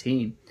that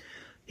team.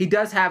 He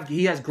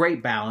has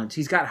great balance.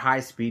 He's got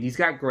high speed. He's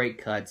got great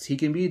cuts. He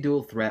can be a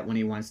dual threat when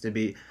he wants to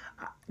be.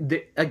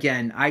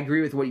 Again, I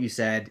agree with what you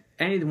said.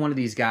 Any one of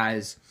these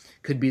guys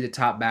could be the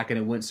top back, and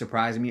it wouldn't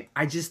surprise me.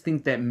 I just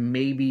think that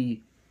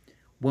maybe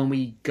when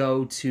we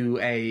go to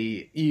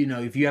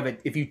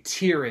if you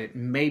tier it,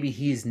 maybe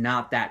he's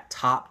not that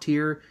top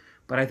tier,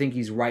 but I think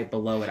he's right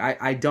below it.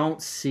 I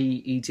don't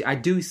see E.T. I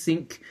do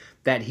think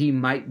that he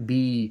might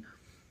be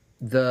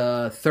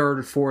the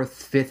 3rd,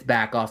 4th, 5th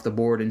back off the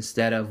board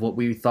instead of what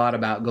we thought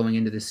about going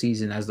into the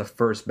season as the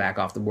 1st back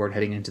off the board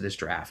heading into this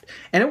draft.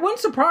 And it wouldn't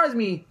surprise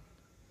me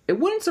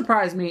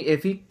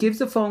if he gives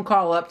a phone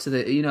call up to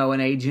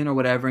an agent or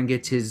whatever and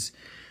gets his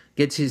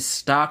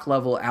stock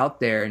level out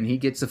there, and he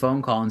gets a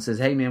phone call and says,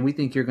 "Hey man, we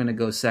think you're going to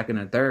go 2nd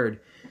or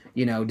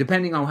 3rd,"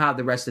 depending on how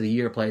the rest of the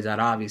year plays out,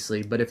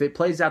 obviously. But if it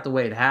plays out the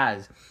way it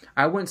has,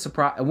 I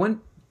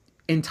wouldn't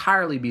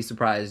entirely be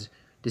surprised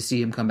to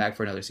see him come back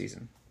for another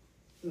season.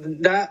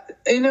 That,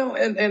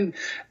 and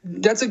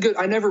that's a good,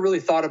 I never really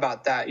thought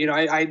about that.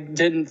 I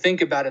didn't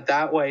think about it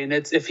that way. And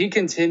it's, if he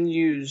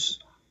continues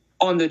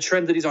on the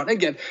trend that he's on,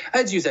 again,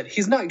 as you said,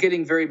 he's not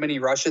getting very many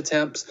rush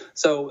attempts,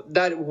 so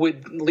that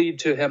would lead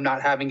to him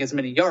not having as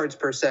many yards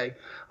per se.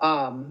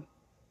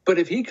 But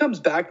if he comes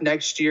back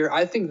next year,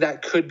 I think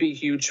that could be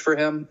huge for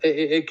him.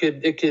 It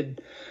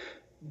could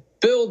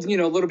build,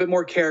 a little bit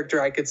more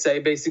character, I could say,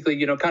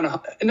 basically, kind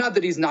of, not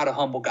that he's not a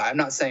humble guy, I'm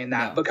not saying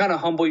that, but kind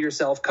of humble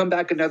yourself, come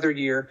back another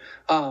year,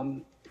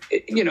 and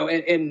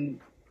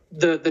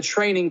the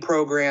training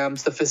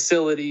programs, the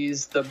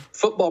facilities, the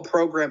football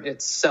program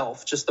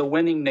itself, just the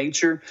winning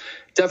nature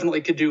definitely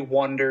could do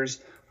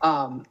wonders.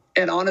 And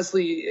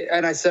honestly,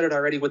 and I said it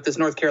already with this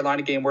North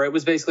Carolina game where it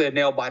was basically a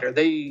nail biter.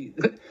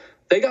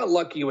 they got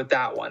lucky with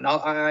that one.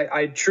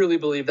 I truly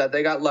believe that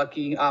they got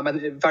lucky.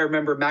 And if I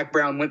remember, Mac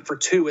Brown went for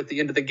 2 at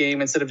the end of the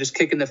game instead of just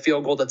kicking the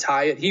field goal to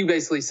tie it. He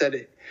basically said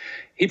it.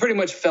 He pretty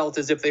much felt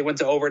as if they went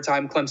to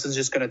overtime, Clemson's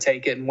just going to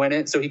take it and win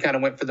it. So he kind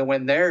of went for the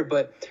win there.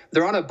 But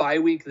they're on a bye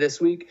week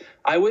this week.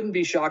 I wouldn't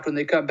be shocked when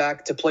they come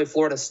back to play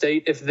Florida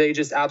State if they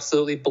just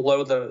absolutely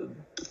blow them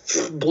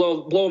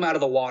out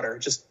of the water,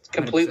 just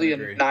completely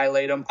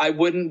annihilate them. I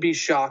wouldn't be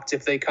shocked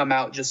if they come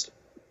out just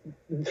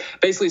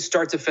basically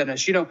start to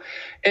finish,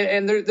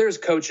 and there's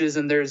coaches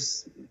and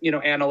there's,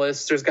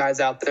 analysts, there's guys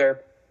out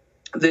there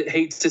that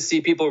hate to see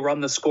people run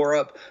the score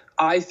up.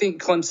 I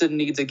think Clemson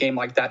needs a game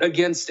like that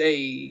against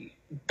a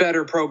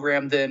better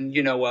program than,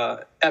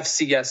 a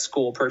FCS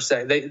school per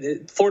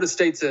se. Florida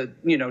State's a,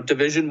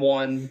 Division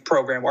I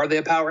program. Are they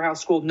a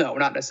powerhouse school? No,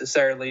 not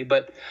necessarily,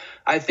 but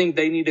I think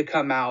they need to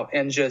come out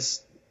and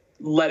just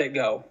let it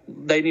go.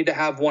 They need to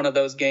have one of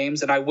those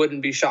games, and I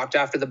wouldn't be shocked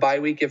after the bye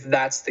week if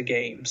that's the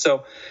game.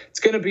 So it's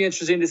going to be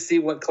interesting to see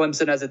what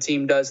Clemson as a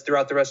team does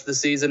throughout the rest of the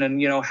season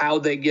and, how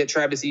they get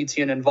Travis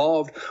Etienne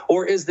involved,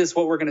 or is this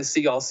what we're going to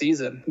see all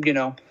season,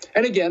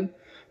 And again,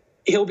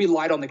 he'll be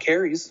light on the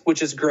carries,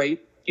 which is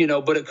great,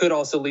 but it could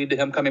also lead to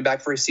him coming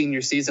back for a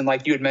senior season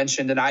like you had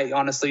mentioned, and I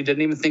honestly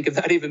didn't even think of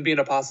that even being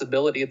a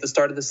possibility at the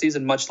start of the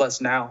season, much less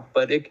now.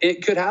 But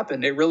it could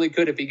happen. It really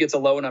could if he gets a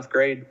low enough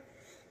grade.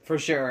 For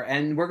sure.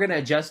 And we're going to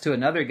adjust to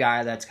another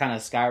guy that's kind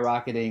of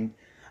skyrocketing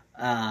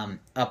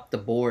up the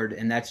board,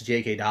 and that's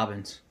J.K.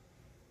 Dobbins.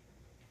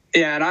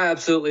 Yeah, and I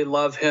absolutely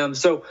love him.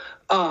 So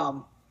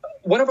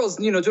whenever I was,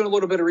 doing a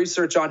little bit of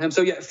research on him,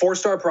 so yeah,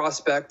 4-star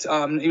prospect.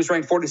 He was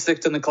ranked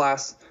 46th in the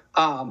class.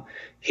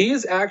 He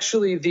is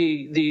actually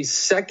the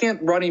second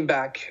running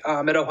back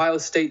at Ohio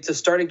State to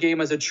start a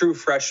game as a true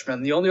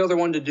freshman. The only other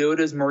one to do it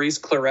is Maurice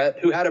Clarett,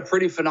 who had a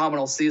pretty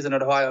phenomenal season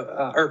at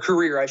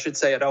career, I should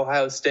say, at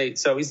Ohio State.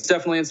 So he's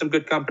definitely in some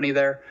good company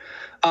there.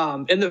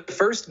 In the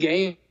first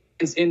game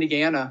against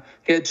Indiana,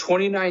 he had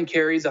 29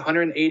 carries,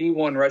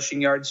 181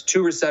 rushing yards,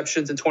 2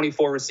 receptions, and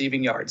 24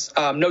 receiving yards.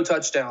 No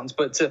touchdowns,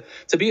 but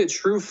to be a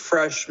true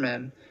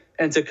freshman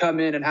and to come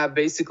in and have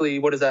basically,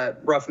 what is that,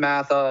 rough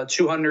math,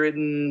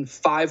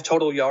 205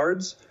 total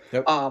yards.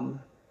 Yep.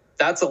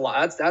 That's a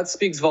lot. That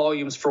speaks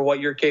volumes for what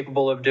you're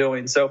capable of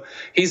doing. So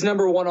he's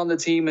number 1 on the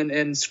team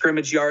in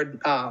scrimmage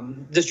yard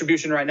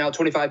distribution right now,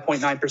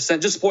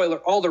 25.9%. Just spoiler,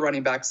 all the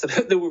running backs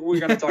that we're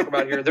going to talk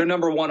about here, they're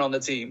number 1 on the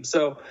team.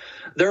 So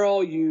they're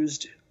all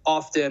used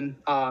often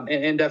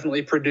and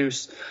definitely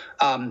produce.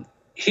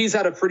 He's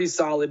had a pretty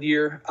solid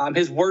year.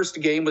 His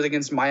worst game was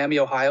against Miami,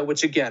 Ohio,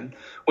 which, again,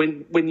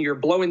 when you're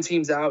blowing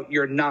teams out,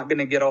 you're not going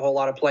to get a whole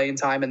lot of playing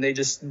time, and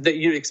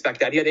you'd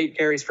expect that. He had 8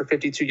 carries for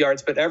 52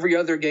 yards, but every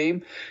other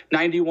game,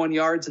 91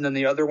 yards, and then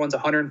the other ones,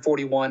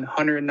 141,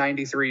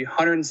 193,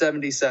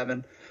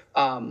 177.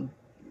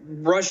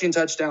 Rushing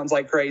touchdowns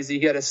like crazy.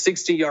 He had a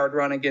 60-yard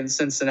run against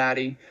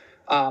Cincinnati.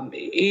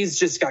 He's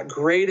just got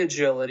great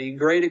agility,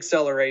 great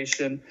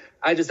acceleration.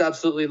 I just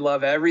absolutely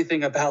love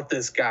everything about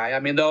this guy. I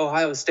mean, the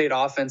Ohio State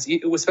offense,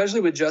 especially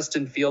with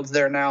Justin Fields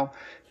there now,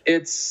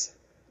 it's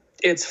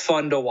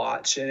fun to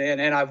watch. And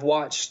I've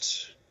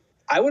watched,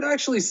 I would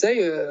actually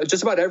say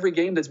just about every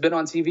game that's been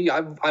on TV,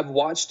 I've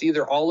watched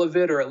either all of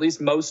it or at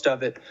least most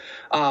of it.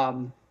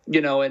 And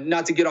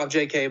not to get off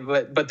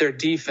JK, but their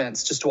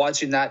defense, just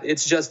watching that,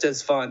 it's just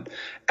as fun.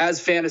 As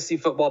fantasy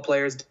football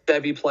players,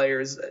 Devy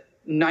players,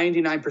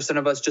 99%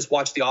 of us just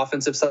watch the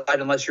offensive side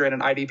unless you're in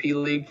an IDP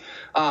league.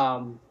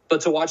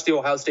 But to watch the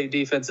Ohio State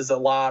defense is a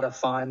lot of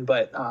fun.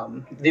 But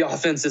the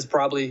offense is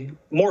probably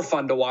more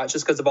fun to watch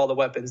just because of all the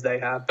weapons they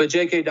have. But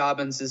J.K.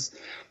 Dobbins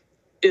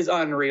is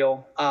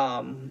unreal.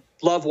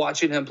 Love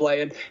watching him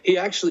play. And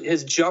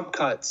his jump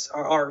cuts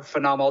are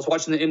phenomenal. I was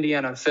watching the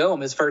Indiana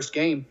film, his first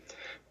game,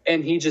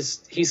 and he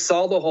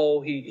saw the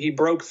hole. He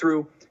broke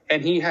through,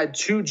 and he had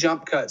 2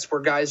 jump cuts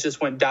where guys just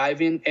went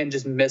diving and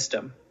just missed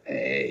him.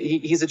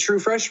 He's a true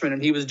freshman,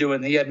 and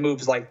he had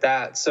moves like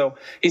that. So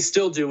he's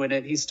still doing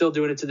it. He's still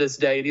doing it to this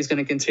day, and he's going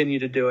to continue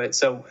to do it.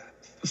 So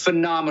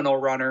phenomenal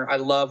runner. I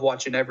love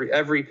watching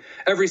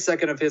every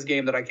second of his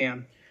game that I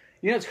can.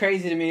 It's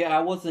crazy to me. I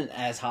wasn't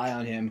as high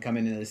on him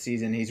coming into the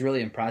season. He's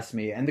really impressed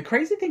me. And the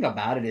crazy thing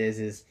about it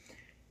is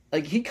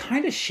like he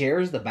kind of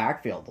shares the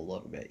backfield a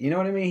little bit. You know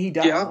what I mean? He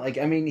does. Yeah.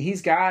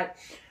 He's got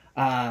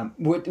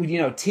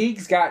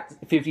Teague's got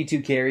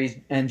 52 carries,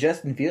 and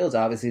Justin Fields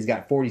obviously has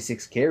got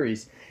 46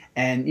 carries.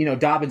 And,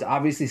 Dobbins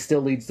obviously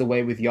still leads the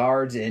way with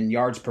yards and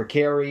yards per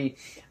carry.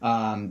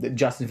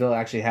 Justin Fields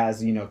actually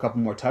has, a couple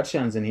more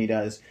touchdowns than he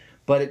does.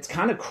 But it's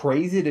kind of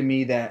crazy to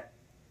me that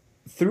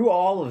through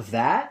all of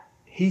that,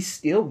 he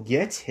still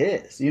gets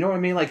his. You know what I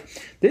mean? Like,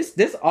 this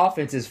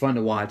offense is fun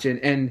to watch.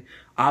 And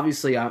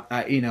obviously,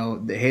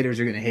 the haters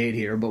are going to hate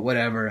here, but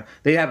whatever.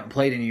 They haven't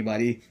played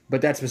anybody,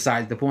 but that's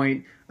besides the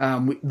point.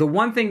 The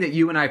one thing that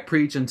you and I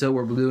preach until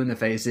we're blue in the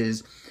face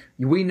is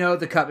we know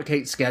the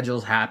cupcake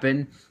schedules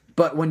happen,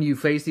 but when you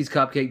face these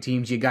cupcake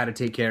teams, you got to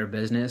take care of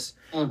business.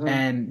 Mm-hmm.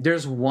 And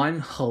there's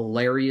one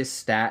hilarious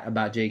stat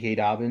about J.K.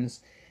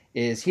 Dobbins,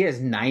 is he has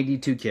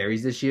 92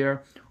 carries this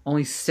year.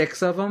 Only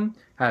 6 of them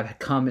have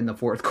come in the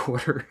fourth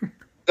quarter.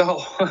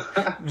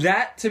 Oh,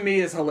 That to me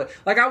is hilarious.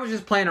 Like, I was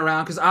just playing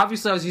around because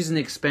obviously I was using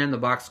the expand the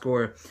box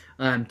score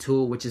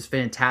tool, which is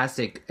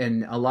fantastic,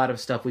 and a lot of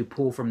stuff we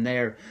pull from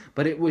there.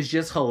 But it was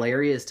just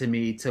hilarious to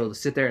me to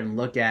sit there and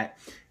look at.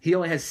 He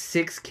only has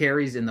 6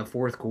 carries in the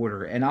fourth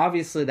quarter, and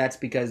obviously that's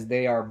because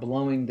they are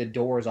blowing the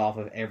doors off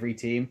of every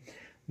team.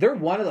 They're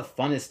one of the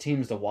funnest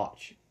teams to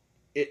watch.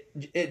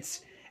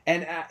 It's.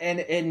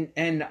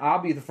 And I'll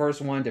be the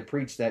first one to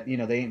preach that, you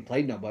know, they ain't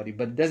played nobody,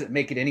 but it doesn't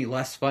make it any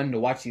less fun to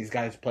watch these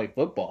guys play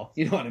football.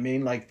 You know what I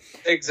mean? Like,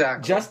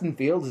 exactly. Justin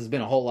Fields has been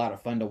a whole lot of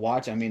fun to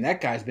watch. I mean,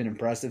 that guy's been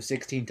impressive,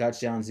 16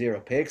 touchdowns, 0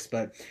 picks,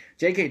 but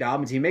J.K.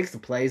 Dobbins, he makes the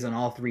plays on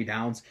all 3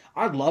 downs.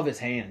 I love his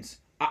hands.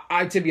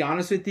 I to be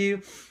honest with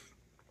you,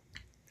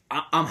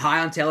 I'm high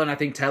on Taylor, and I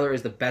think Taylor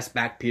is the best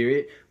back,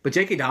 period, but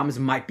J.K. Dobbins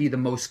might be the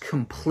most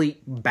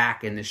complete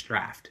back in this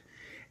draft.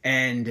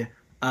 And,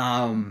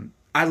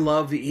 I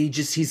love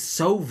he's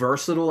so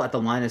versatile at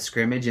the line of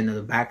scrimmage and in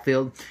the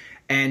backfield.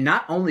 And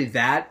not only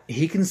that,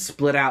 he can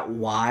split out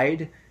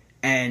wide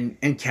and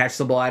catch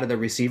the ball out of the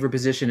receiver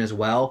position as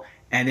well.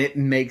 And it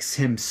makes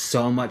him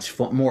so much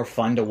more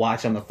fun to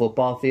watch on the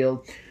football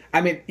field.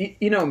 I mean,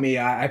 you know me,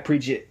 I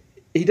preach it.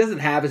 He doesn't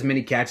have as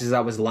many catches as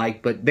I was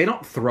like, but they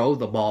don't throw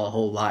the ball a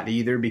whole lot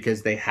either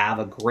because they have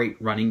a great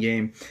running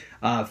game.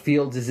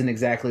 Fields isn't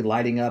exactly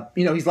lighting up.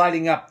 You know, he's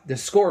lighting up the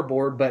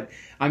scoreboard, but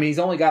I mean, he's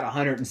only got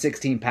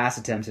 116 pass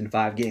attempts in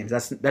 5 games.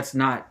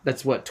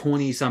 That's what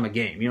 20 some a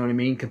game. You know what I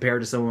mean?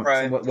 Compared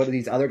to what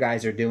these other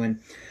guys are doing,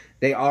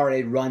 they are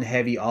a run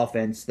heavy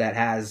offense that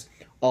has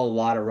a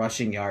lot of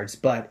rushing yards.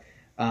 But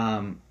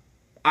I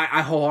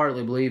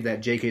wholeheartedly believe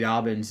that J.K.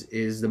 Dobbins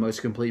is the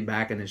most complete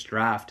back in this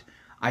draft.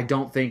 I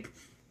don't think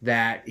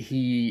that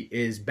he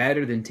is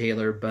better than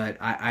Taylor, but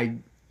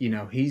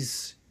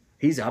he's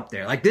up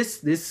there. Like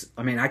this.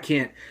 I mean, I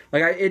can't.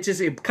 Like,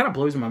 it kind of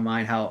blows my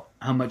mind how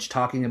much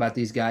talking about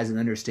these guys and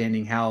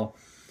understanding how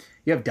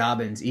you have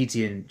Dobbins,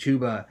 Etienne,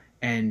 Chuba,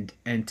 and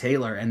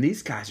Taylor, and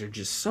these guys are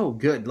just so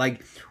good.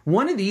 Like,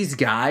 one of these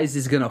guys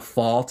is gonna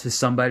fall to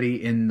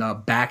somebody in the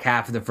back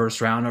half of the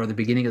first round or the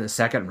beginning of the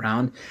second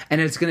round,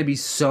 and it's gonna be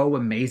so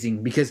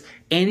amazing because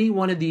any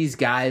one of these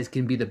guys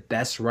can be the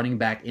best running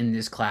back in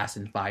this class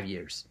in 5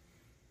 years.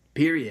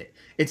 Period.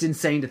 It's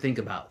insane to think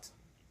about.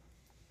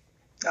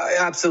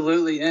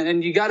 Absolutely.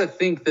 And you got to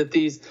think that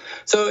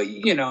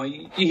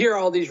you hear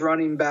all these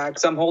running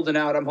backs, I'm holding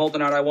out,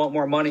 I want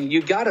more money.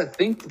 You got to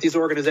think that these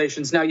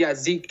organizations, now, yeah,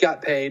 Zeke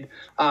got paid.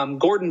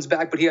 Gordon's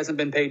back, but he hasn't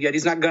been paid yet.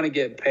 He's not going to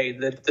get paid.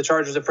 The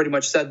Chargers have pretty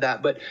much said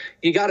that. But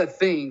you got to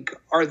think,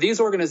 are these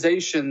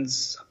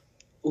organizations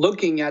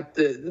looking at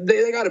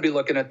they got to be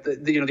looking at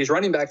these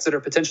running backs that are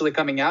potentially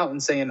coming out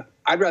and saying,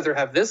 I'd rather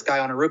have this guy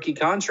on a rookie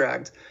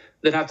contract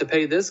than have to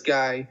pay this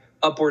guy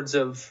upwards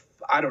of,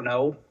 I don't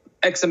know,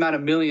 X amount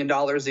of $1 million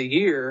a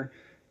year,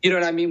 you know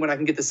what I mean, when I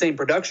can get the same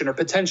production or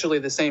potentially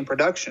the same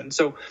production.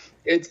 So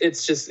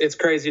it's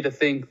crazy to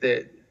think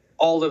that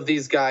all of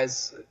these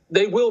guys,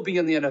 they will be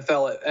in the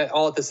NFL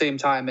all at the same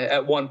time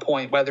at one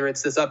point, whether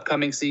it's this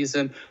upcoming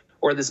season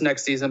or this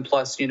next season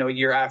plus, a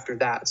year after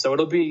that. So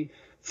it'll be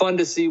fun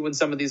to see when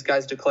some of these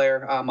guys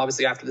declare,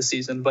 obviously after the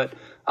season. But,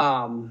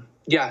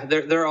 yeah,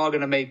 they're all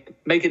going to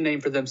make a name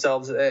for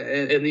themselves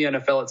in the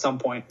NFL at some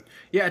point.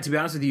 Yeah, to be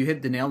honest with you, you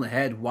hit the nail on the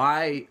head.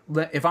 Why,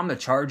 if I'm the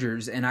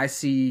Chargers and I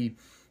see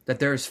that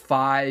there's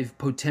 5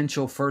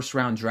 potential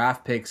first-round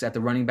draft picks at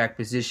the running back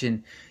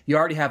position, you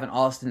already have an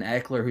Austin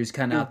Eckler who's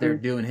kind of out there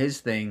doing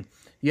his thing.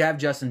 You have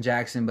Justin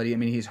Jackson, but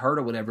he's hurt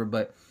or whatever,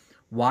 but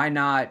why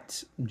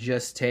not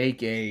just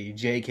take a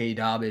J.K.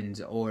 Dobbins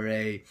or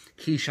a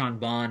Keyshawn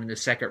Bond in the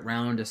second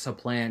round to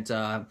supplant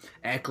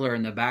Eckler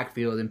in the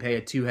backfield and pay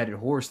a 2-headed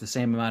horse the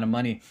same amount of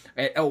money,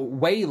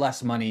 way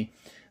less money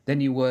than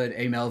you would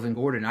a Melvin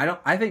Gordon.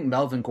 I think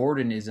Melvin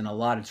Gordon is in a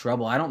lot of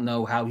trouble. I don't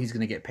know how he's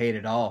going to get paid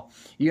at all.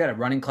 You got a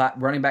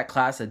running back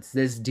class that's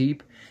this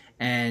deep,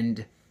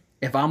 and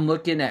if I'm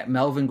looking at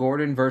Melvin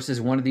Gordon versus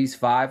one of these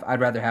 5,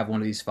 I'd rather have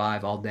one of these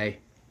 5 all day.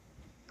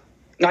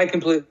 I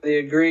completely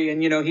agree.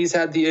 And, he's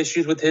had the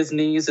issues with his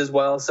knees as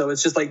well. So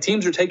it's just like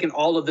teams are taking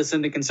all of this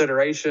into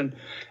consideration.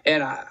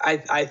 And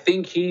I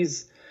think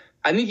he's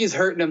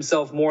hurting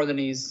himself more than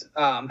he's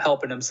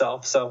helping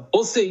himself. So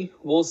we'll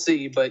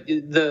see. But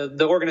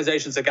the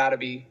organizations have got to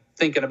be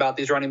thinking about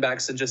these running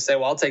backs and just say,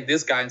 well, I'll take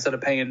this guy instead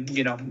of paying,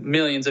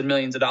 millions and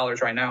millions of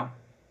dollars right now.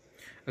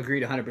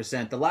 Agreed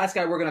 100%. The last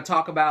guy we're going to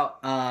talk about,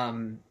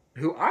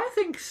 who I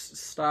think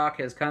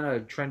stock has kind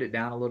of trended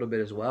down a little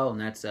bit as well,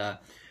 and that's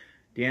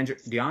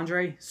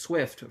DeAndre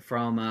Swift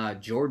from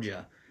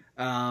Georgia.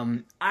 You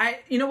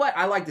know what?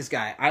 I like this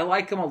guy. I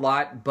like him a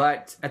lot,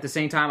 but at the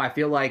same time, I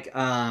feel like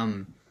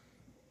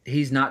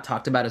he's not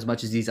talked about as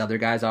much as these other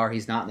guys are.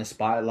 He's not in the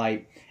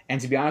spotlight. And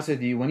to be honest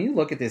with you, when you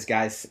look at this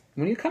guy's,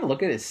 when you kind of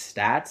look at his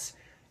stats,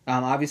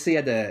 obviously he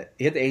had the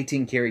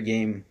 18 carry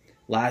game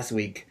last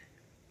week.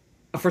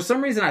 For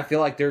some reason, I feel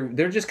like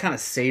they're just kind of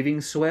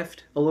saving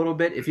Swift a little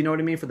bit, if you know what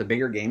I mean, for the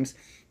bigger games.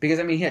 Because,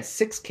 he had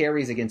 6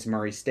 carries against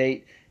Murray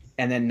State.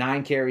 and then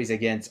 9 carries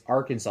against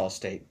Arkansas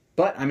State.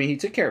 But, I mean, he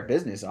took care of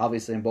business,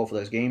 obviously, in both of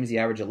those games. He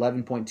averaged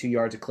 11.2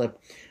 yards a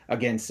clip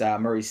against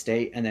Murray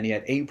State, and then he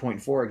had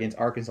 8.4 against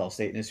Arkansas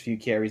State in his few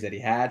carries that he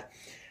had.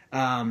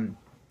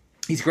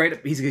 He's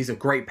great. He's a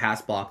great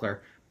pass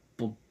blocker.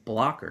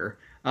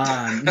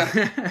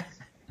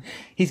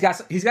 He's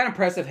got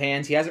impressive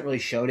hands. He hasn't really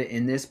showed it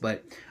in this,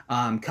 but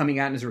coming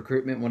out in his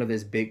recruitment, one of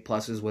his big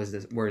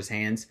pluses were his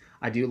hands.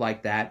 I do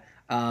like that.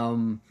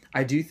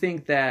 I do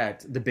think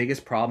that the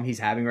biggest problem he's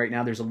having right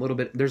now, there's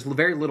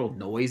very little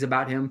noise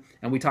about him,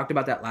 and we talked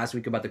about that last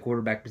week about the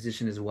quarterback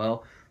position as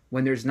well.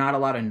 When there's not a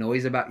lot of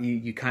noise about you,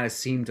 you kind of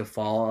seem to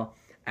fall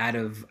out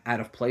of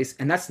place,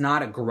 and that's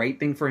not a great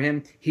thing for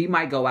him. He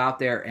might go out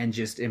there and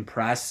just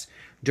impress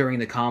during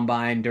the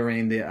combine,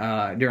 during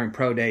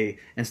pro day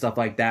and stuff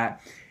like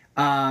that.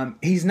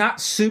 He's not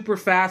super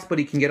fast, but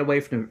he can get away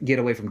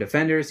from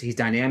defenders. He's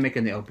dynamic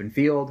in the open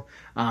field.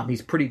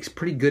 He's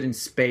pretty good in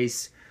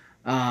space.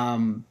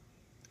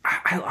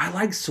 I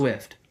like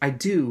Swift. I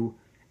do.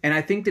 And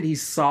I think that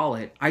he's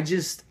solid.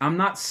 I'm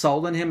not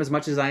sold on him as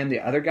much as I am the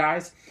other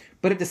guys.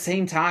 But at the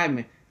same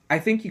time, I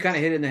think you kind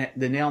of hit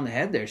the nail on the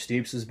head there,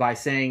 Stoops, is by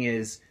saying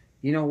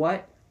you know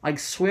what? Like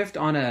Swift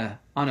on a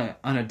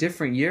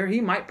different year, he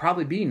might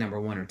probably be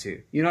number 1 or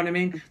 2. You know what I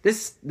mean?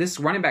 This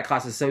running back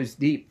class is so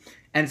deep.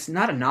 And it's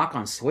not a knock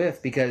on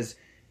Swift because,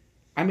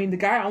 I mean, the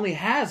guy only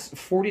has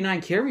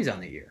 49 carries on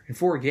the year in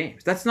 4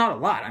 games. That's not a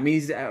lot. I mean,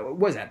 he's,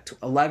 what is that,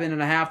 11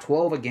 and a half,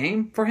 12 a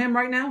game for him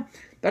right now?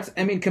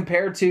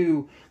 Compared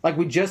to, like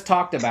we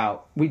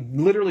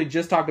literally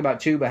just talked about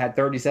Chuba had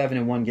 37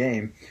 in 1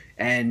 game,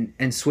 and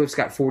Swift's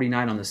got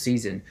 49 on the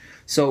season.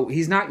 So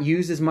he's not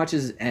used as much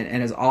and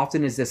as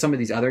often as some of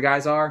these other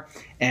guys are,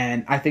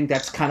 and I think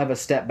that's kind of a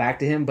step back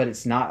to him, but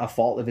it's not a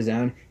fault of his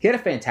own. He had a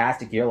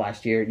fantastic year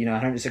last year,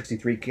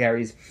 163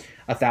 carries,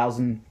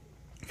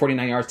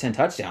 1,049 yards, 10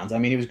 touchdowns. I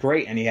mean, he was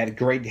great, and he had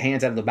great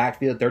hands out of the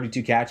backfield,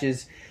 32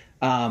 catches.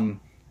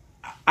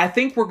 I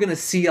think we're going to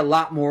see a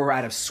lot more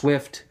out of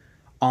Swift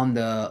on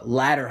the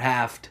latter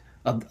half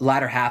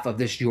of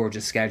this Georgia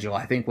schedule.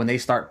 I think when they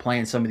start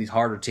playing some of these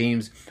harder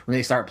teams, when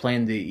they start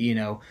playing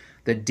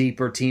the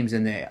deeper teams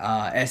in the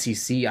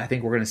SEC, I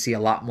think we're going to see a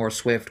lot more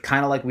Swift,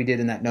 kind of like we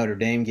did in that Notre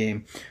Dame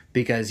game,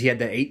 because he had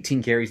the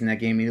 18 carries in that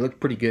game, and he looked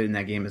pretty good in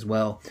that game as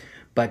well.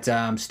 But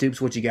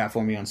Stoops, what you got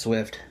for me on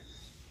Swift?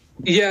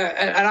 Yeah,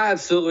 and I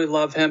absolutely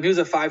love him. He was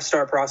a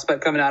 5-star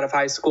prospect coming out of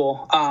high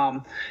school.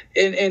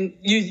 And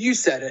you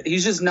said it.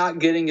 He's just not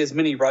getting as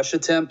many rush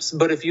attempts.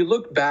 But if you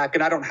look back,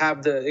 and I don't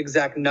have the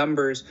exact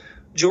numbers,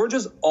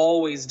 Georgia's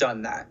always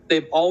done that.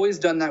 They've always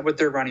done that with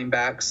their running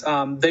backs.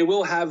 They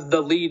will have the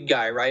lead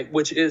guy, right,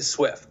 which is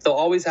Swift. They'll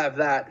always have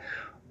that.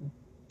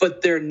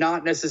 But they're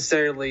not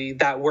necessarily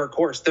that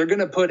workhorse. They're going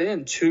to put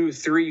in 2,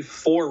 3,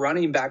 4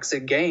 running backs a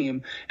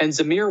game. And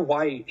Zamir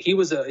White, he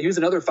was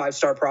another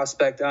 5-star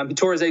prospect. He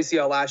tore his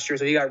ACL last year,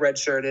 so he got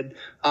redshirted.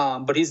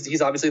 But he's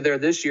obviously there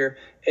this year,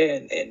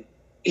 and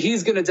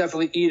he's going to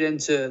definitely eat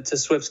into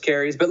Swift's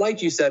carries. But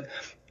like you said,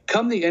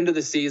 come the end of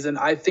the season,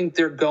 I think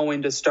they're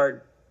going to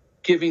start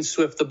giving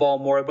Swift the ball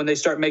more when they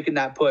start making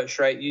that push,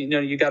 right?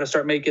 You got to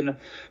start making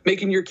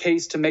your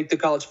case to make the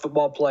college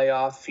football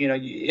playoff,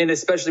 and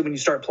especially when you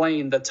start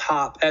playing the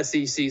top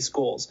SEC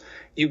schools,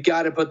 you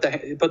got to put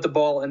the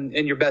ball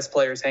in your best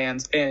players'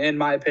 hands. And in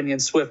my opinion,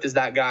 Swift is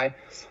that guy.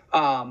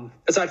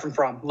 Aside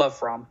from love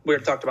Fromm. We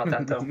already talked about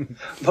that though.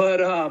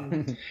 But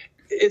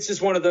it's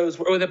just one of those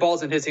where the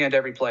ball's in his hand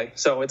every play.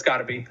 So it's got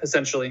to be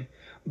essentially.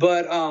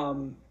 But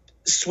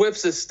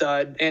Swift's a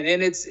stud,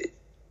 and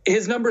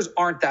his numbers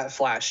aren't that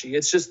flashy.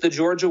 It's just the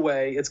Georgia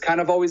way. It's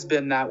kind of always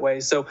been that way.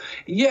 So,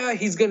 yeah,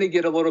 he's going to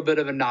get a little bit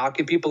of a knock,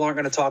 and people aren't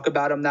going to talk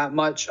about him that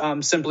much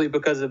simply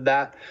because of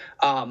that.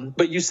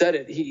 But you said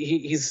it.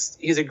 He's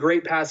a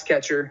great pass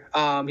catcher.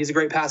 He's a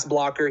great pass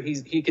blocker.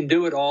 He can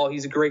do it all.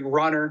 He's a great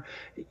runner.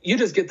 You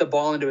just get the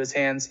ball into his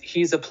hands.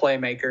 He's a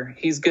playmaker.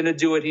 He's going to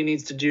do what he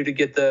needs to do to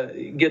get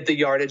the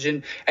yardage.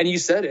 And you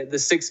said it, the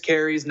 6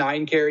 carries,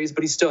 9 carries,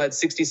 but he still had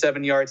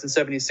 67 yards and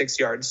 76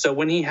 yards. So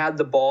when he had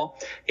the ball,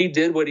 he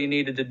did what he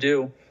needed to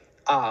do.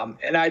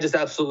 And I just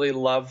absolutely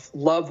love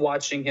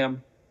watching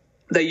him.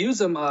 They use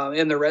him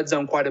in the red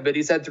zone quite a bit.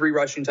 He's had 3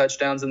 rushing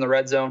touchdowns in the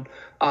red zone.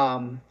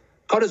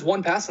 Caught his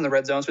 1 pass in the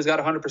red zone, so he's got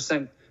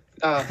 100%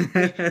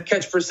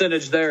 catch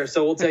percentage there.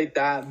 So we'll take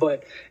that.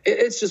 But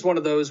it's just one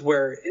of those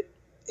where,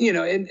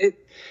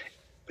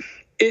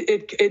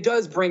 it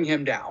does bring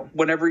him down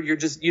whenever you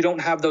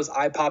don't have those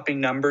eye-popping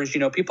numbers.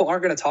 People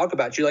aren't going to talk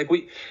about you. Like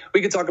we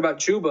could talk about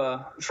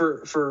Chuba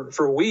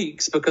for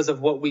weeks because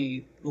of what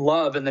we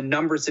love and the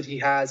numbers that he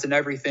has and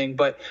everything.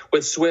 But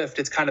with Swift,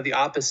 it's kind of the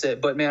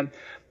opposite. But man,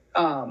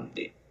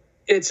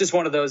 it's just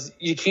one of those,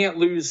 you can't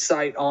lose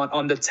sight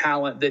on the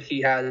talent that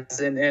he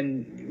has.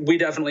 And we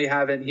definitely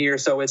haven't here.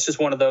 So it's just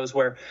one of those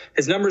where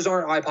his numbers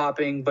aren't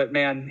eye-popping, but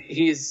man,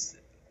 he's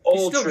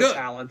ultra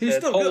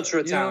talented,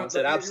 ultra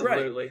talented,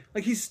 absolutely. Right.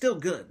 Like he's still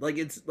good. Like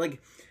it's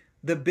like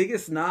the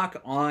biggest knock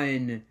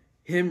on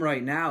him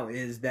right now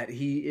is that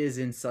he is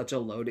in such a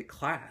loaded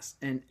class,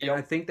 and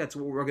I think that's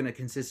what we're going to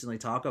consistently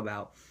talk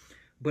about.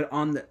 But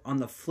on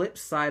the flip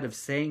side of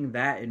saying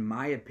that, in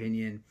my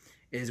opinion,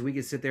 is we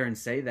could sit there and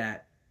say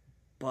that.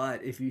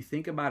 But if you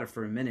think about it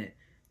for a minute,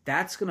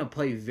 that's going to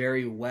play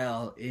very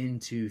well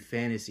into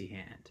fantasy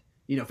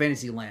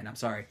land, I'm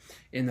sorry.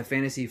 In the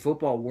fantasy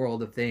football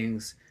world of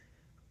things,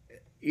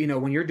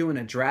 when you're doing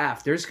a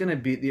draft, there's going to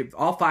be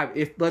all five.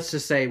 If let's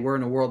just say we're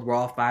in a world where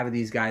all five of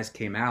these guys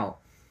came out,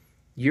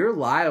 you're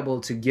liable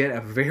to get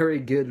a very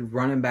good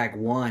running back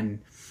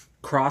one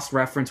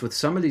cross-reference with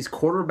some of these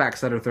quarterbacks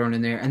that are thrown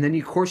in there. And then,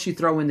 of course, you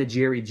throw in the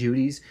Jerry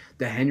Judys,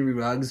 the Henry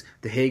Ruggs,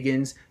 the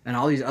Higgins, and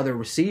all these other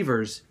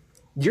receivers.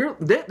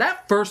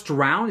 That first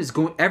round is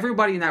going.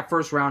 Everybody in that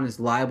first round is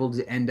liable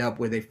to end up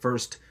with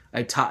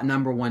a top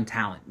number one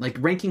talent. Like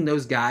ranking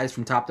those guys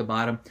from top to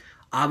bottom.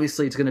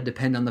 Obviously, it's going to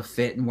depend on the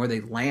fit and where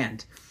they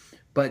land.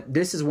 But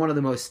this is one of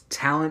the most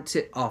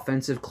talented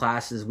offensive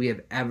classes we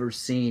have ever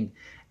seen.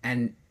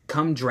 And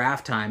come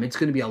draft time, it's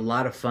going to be a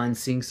lot of fun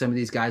seeing some of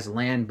these guys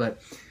land.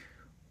 But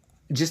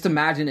just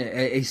imagine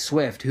a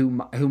Swift who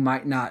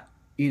might not,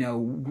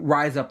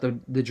 rise up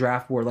the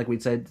draft board like we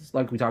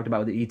talked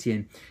about with the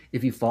Etienne.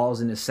 If he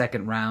falls in the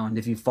second round,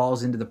 if he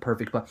falls into the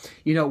perfect,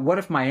 what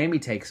if Miami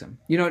takes him?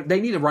 They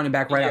need a running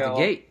back right out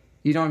the gate.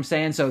 You know what I'm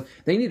saying? So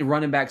they need a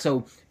running back.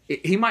 So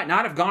he might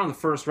not have gone in the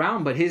first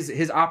round, but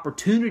his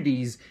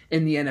opportunities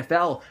in the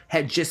NFL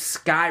had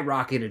just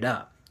skyrocketed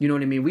up. You know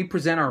what I mean? We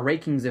present our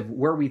rankings of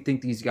where we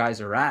think these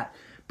guys are at,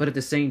 but at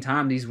the same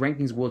time, these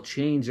rankings will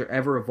change. They're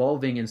ever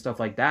evolving and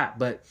stuff like that.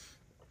 But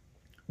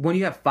when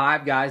you have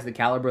five guys the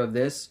caliber of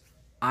this,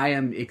 I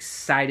am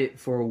excited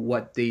for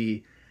what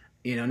the,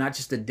 not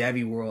just the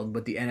Devy world,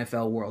 but the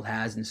NFL world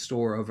has in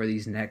store over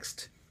these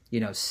next,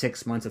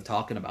 6 months of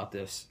talking about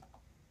this.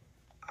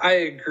 I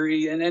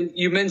agree. And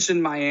you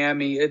mentioned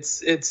Miami.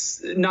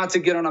 It's not to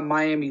get on a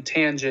Miami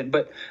tangent,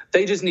 but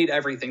they just need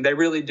everything. They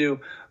really do.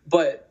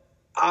 But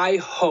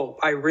I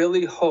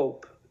really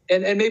hope,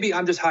 and maybe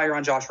I'm just higher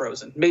on Josh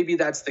Rosen. Maybe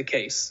that's the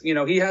case.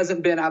 He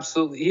hasn't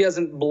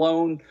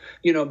blown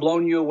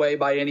you away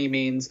by any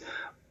means,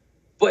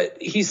 but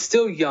he's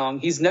still young.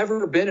 He's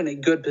never been in a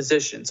good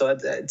position. So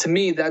to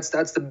me, that's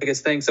the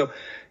biggest thing. So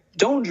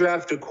don't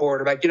draft a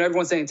quarterback.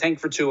 Everyone's saying tank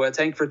for Tua,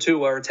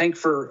 or tank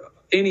for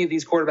any of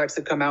these quarterbacks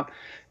that come out.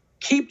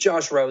 Keep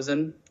Josh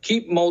Rosen.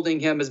 Keep molding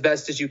him as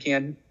best as you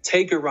can.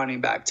 Take a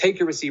running back. Take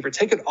a receiver.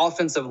 Take an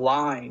offensive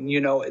line.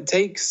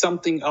 Take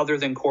something other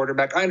than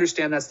quarterback. I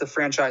understand that's the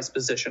franchise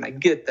position. I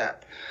get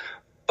that.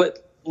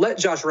 But let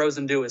Josh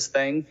Rosen do his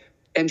thing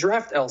and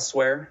draft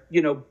elsewhere.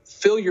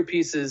 Fill your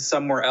pieces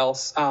somewhere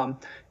else.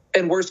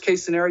 And worst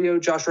case scenario,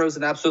 Josh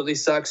Rosen absolutely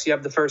sucks. You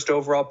have the first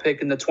overall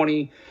pick in the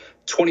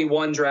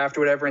 2021 draft or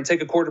whatever, and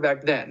take a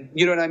quarterback then.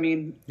 You know what I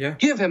mean? Yeah.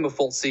 Give him a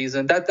full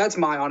season. That's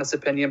my honest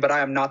opinion, but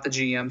I am not the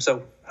GM,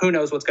 so who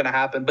knows what's going to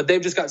happen. But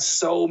they've just got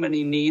so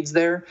many needs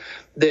there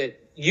that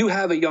you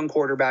have a young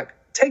quarterback.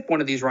 Take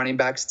one of these running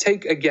backs.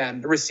 Take,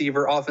 again, a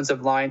receiver,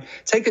 offensive line.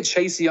 Take a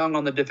Chase Young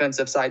on the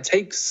defensive side.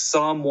 Take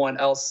someone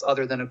else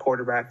other than a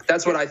quarterback.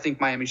 That's what I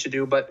think Miami should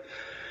do, but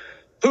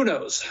who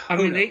knows?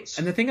 Who knows?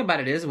 And the thing about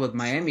it is with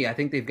Miami, I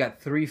think they've got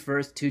 3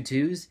 firsts, 2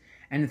 2s.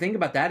 And the thing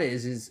about that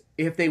is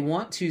if they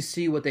want to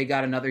see what they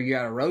got another year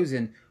out of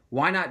Rosen,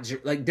 why not?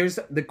 Like, there's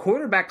the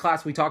quarterback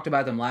class we talked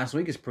about them last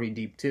week is pretty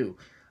deep too.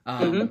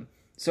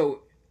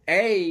 So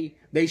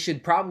they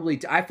should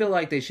probably. I feel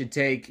like they should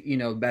take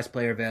best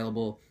player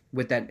available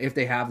with that if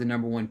they have the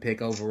number 1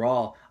 pick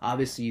overall.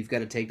 Obviously, you've got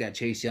to take that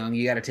Chase Young.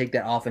 You got to take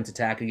that offensive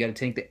tackle. You got to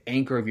take the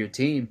anchor of your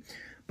team.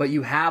 But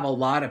you have a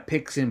lot of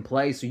picks in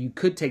play, so you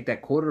could take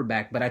that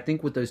quarterback. But I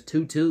think with those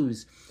 2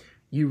 2s,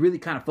 you really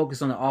kind of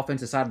focus on the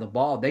offensive side of the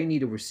ball. They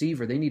need a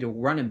receiver. They need a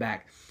running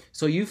back.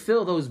 So you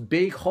fill those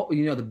big,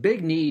 the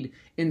big need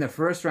in the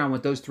first round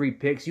with those 3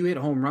 picks. You hit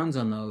home runs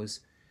on those.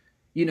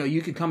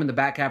 You can come in the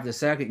back half of the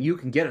second. You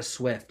can get a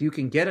Swift. You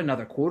can get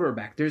another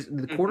quarterback.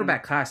 The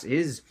quarterback class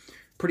is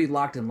pretty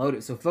locked and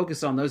loaded. So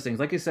focus on those things.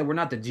 Like I said, we're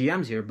not the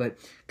GMs here, but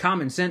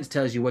common sense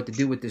tells you what to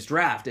do with this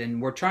draft, and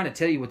we're trying to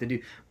tell you what to do.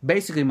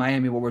 Basically,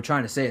 Miami, what we're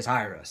trying to say is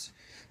hire us.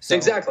 So,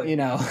 exactly.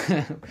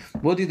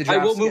 We'll do the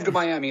draft. I will move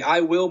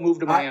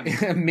to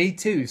Miami. Me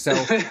too. So,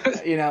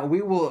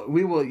 we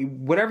will,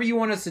 whatever you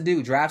want us to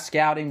do, draft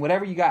scouting,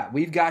 whatever you got,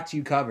 we've got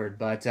you covered.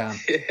 But,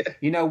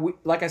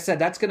 like I said,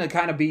 that's going to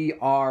kind of be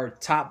our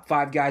top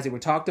 5 guys that we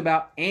talked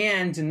about.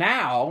 And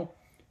now,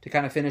 to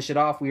kind of finish it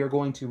off, we are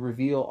going to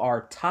reveal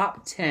our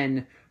top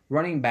 10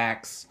 running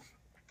backs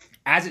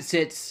as it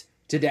sits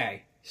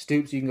today.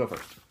 Stoops, you can go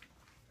first.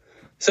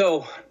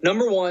 So,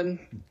 number 1,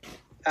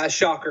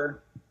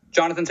 shocker,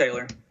 Jonathan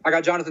Taylor. I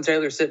got Jonathan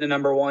Taylor sitting at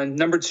number 1.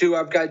 Number 2,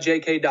 I've got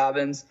J.K.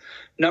 Dobbins.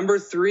 Number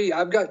 3,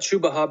 I've got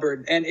Chuba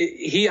Hubbard. And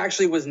he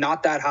actually was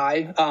not that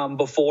high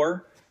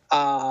before.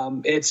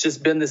 It's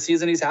just been the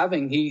season he's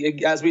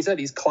having. As we said,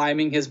 he's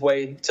climbing his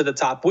way to the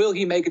top. Will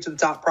he make it to the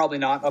top? Probably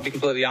not. I'll be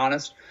completely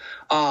honest.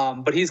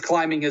 But he's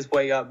climbing his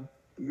way up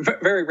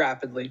very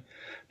rapidly.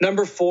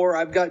 Number 4,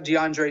 I've got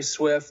DeAndre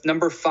Swift.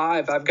 Number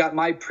 5, I've got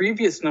my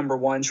previous number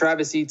 1,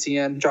 Travis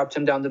Etienne, dropped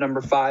him down to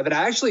number 5. And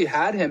I actually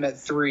had him at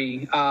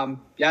 3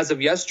 as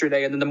of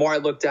yesterday. And then the more I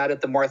looked at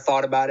it, the more I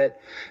thought about it.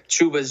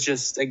 Chuba's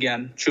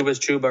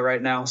Chuba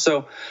right now.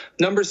 So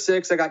number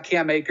 6, I got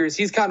Cam Akers.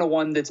 He's kind of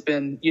one that's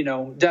been,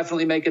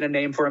 definitely making a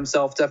name for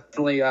himself,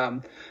 definitely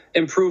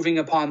improving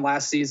upon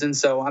last season.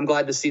 So I'm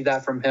glad to see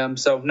that from him.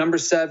 So number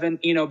 7,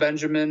 Eno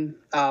Benjamin,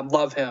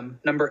 love him.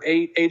 Number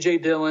 8, A.J.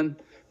 Dillon.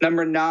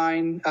 Number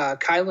 9,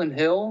 Kylan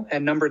Hill.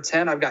 And number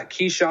 10, I've got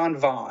Keyshawn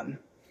Vaughn.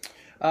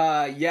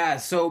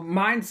 So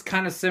mine's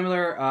kind of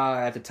similar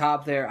at the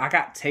top there. I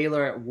got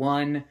Taylor at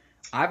 1.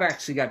 I've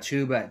actually got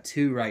Chuba at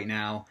 2 right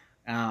now.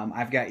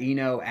 I've got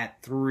Eno at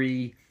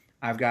 3.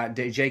 I've got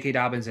J.K.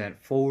 Dobbins at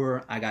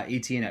 4. I got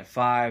Etienne at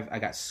 5. I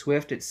got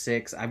Swift at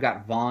 6. I've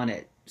got Vaughn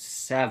at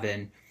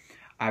 7.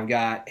 I've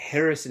got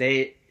Harris at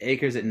 8.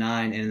 Akers at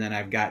 9. And then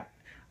I've got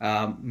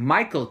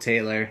Michael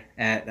Taylor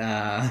at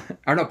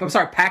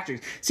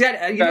Patrick. See,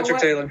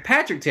 Patrick Taylor.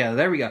 Patrick Taylor.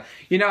 There we go.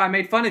 I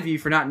made fun of you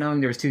for not knowing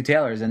there was 2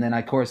 Taylors, and then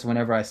of course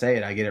whenever I say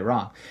it, I get it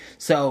wrong.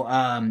 So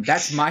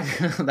that's my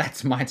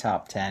that's my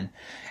top 10.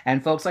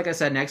 And folks, like I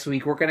said, next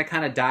week we're going to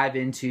kind of dive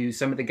into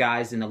some of the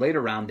guys in the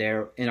later round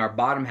there in our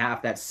bottom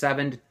half, that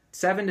 7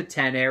 to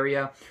 10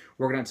 area.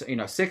 We're going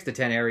to 6 to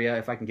 10 area,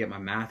 if I can get my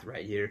math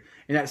right here,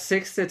 in that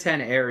 6 to 10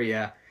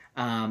 area,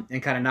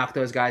 and kind of knock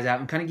those guys out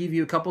and kind of give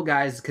you a couple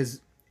guys, because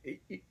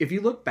if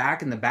you look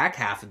back in the back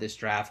half of this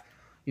draft,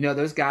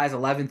 those guys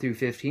 11 through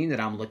 15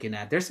 that I'm looking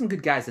at, there's some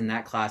good guys in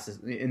that class,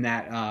 in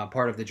that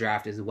part of the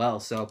draft as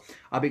well. So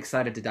I'll be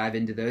excited to dive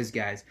into those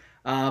guys.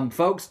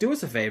 Folks, do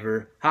us a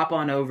favor, hop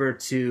on over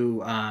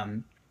to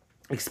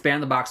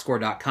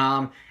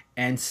expandtheboxscore.com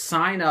and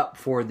sign up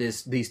for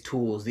these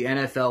tools. The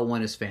NFL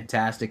one is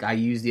fantastic. I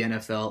used the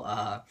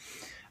NFL,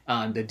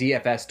 the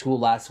DFS tool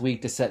last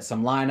week to set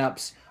some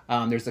lineups.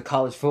 There's the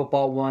college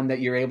football one that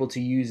you're able to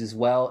use as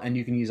well, and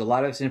you can use a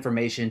lot of this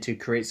information to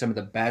create some of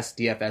the best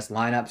DFS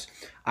lineups.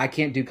 I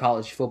can't do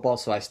college football,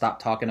 so I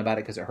stopped talking about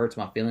it because it hurts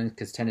my feelings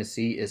because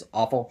Tennessee is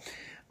awful.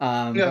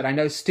 But I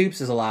know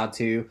Stoops is allowed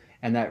to,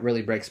 and that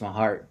really breaks my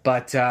heart.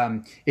 But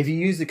if you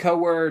use the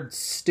code word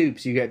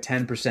Stoops, you get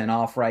 10%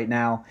 off right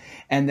now.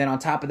 And then on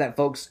top of that,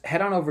 folks,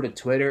 head on over to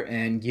Twitter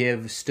and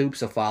give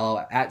Stoops a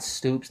follow at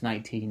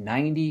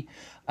Stoops1990.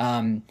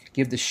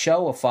 Give the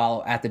show a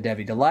follow at the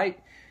Debbie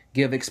Delight.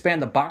 Give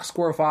Expand the Box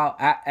Score a follow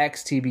at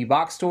XTB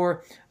Box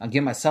Store.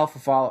 Give myself a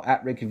follow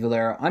at Ricky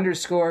Valera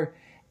 _.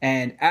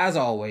 And as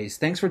always,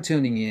 thanks for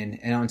tuning in.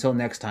 And until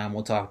next time,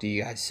 we'll talk to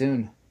you guys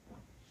soon.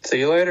 See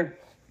you later.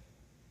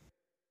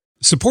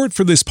 Support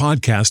for this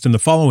podcast and the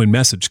following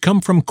message come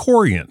from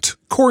Corient.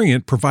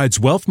 Corient provides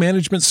wealth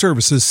management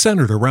services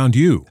centered around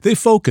you. They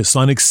focus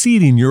on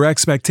exceeding your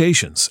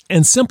expectations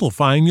and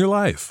simplifying your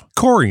life.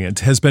 Corient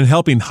has been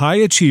helping high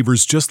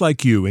achievers just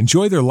like you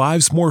enjoy their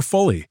lives more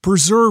fully,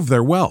 preserve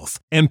their wealth,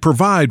 and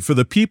provide for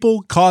the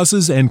people,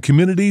 causes, and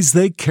communities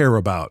they care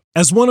about.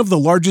 As one of the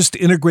largest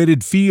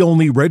integrated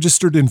fee-only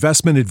registered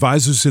investment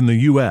advisors in the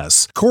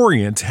U.S.,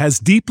 Corient has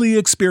deeply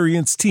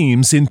experienced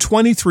teams in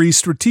 23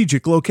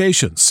 strategic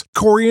locations.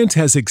 Corient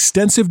has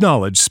extensive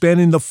knowledge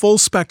spanning the full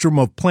spectrum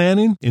of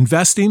planning,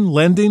 investing,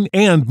 lending,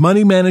 and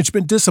money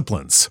management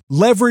disciplines.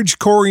 Leverage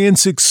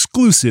Corient's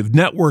exclusive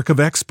network of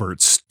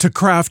experts to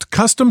craft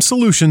custom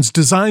solutions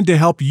designed to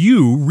help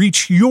you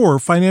reach your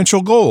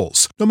financial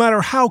goals, no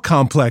matter how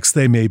complex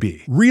they may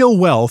be. Real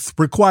wealth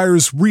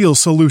requires real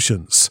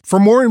solutions. For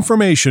more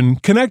information,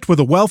 connect with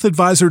a wealth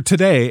advisor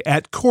today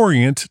at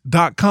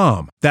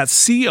Corient.com.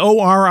 That's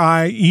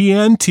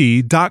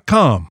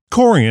Corient.com.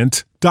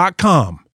 Corient.com.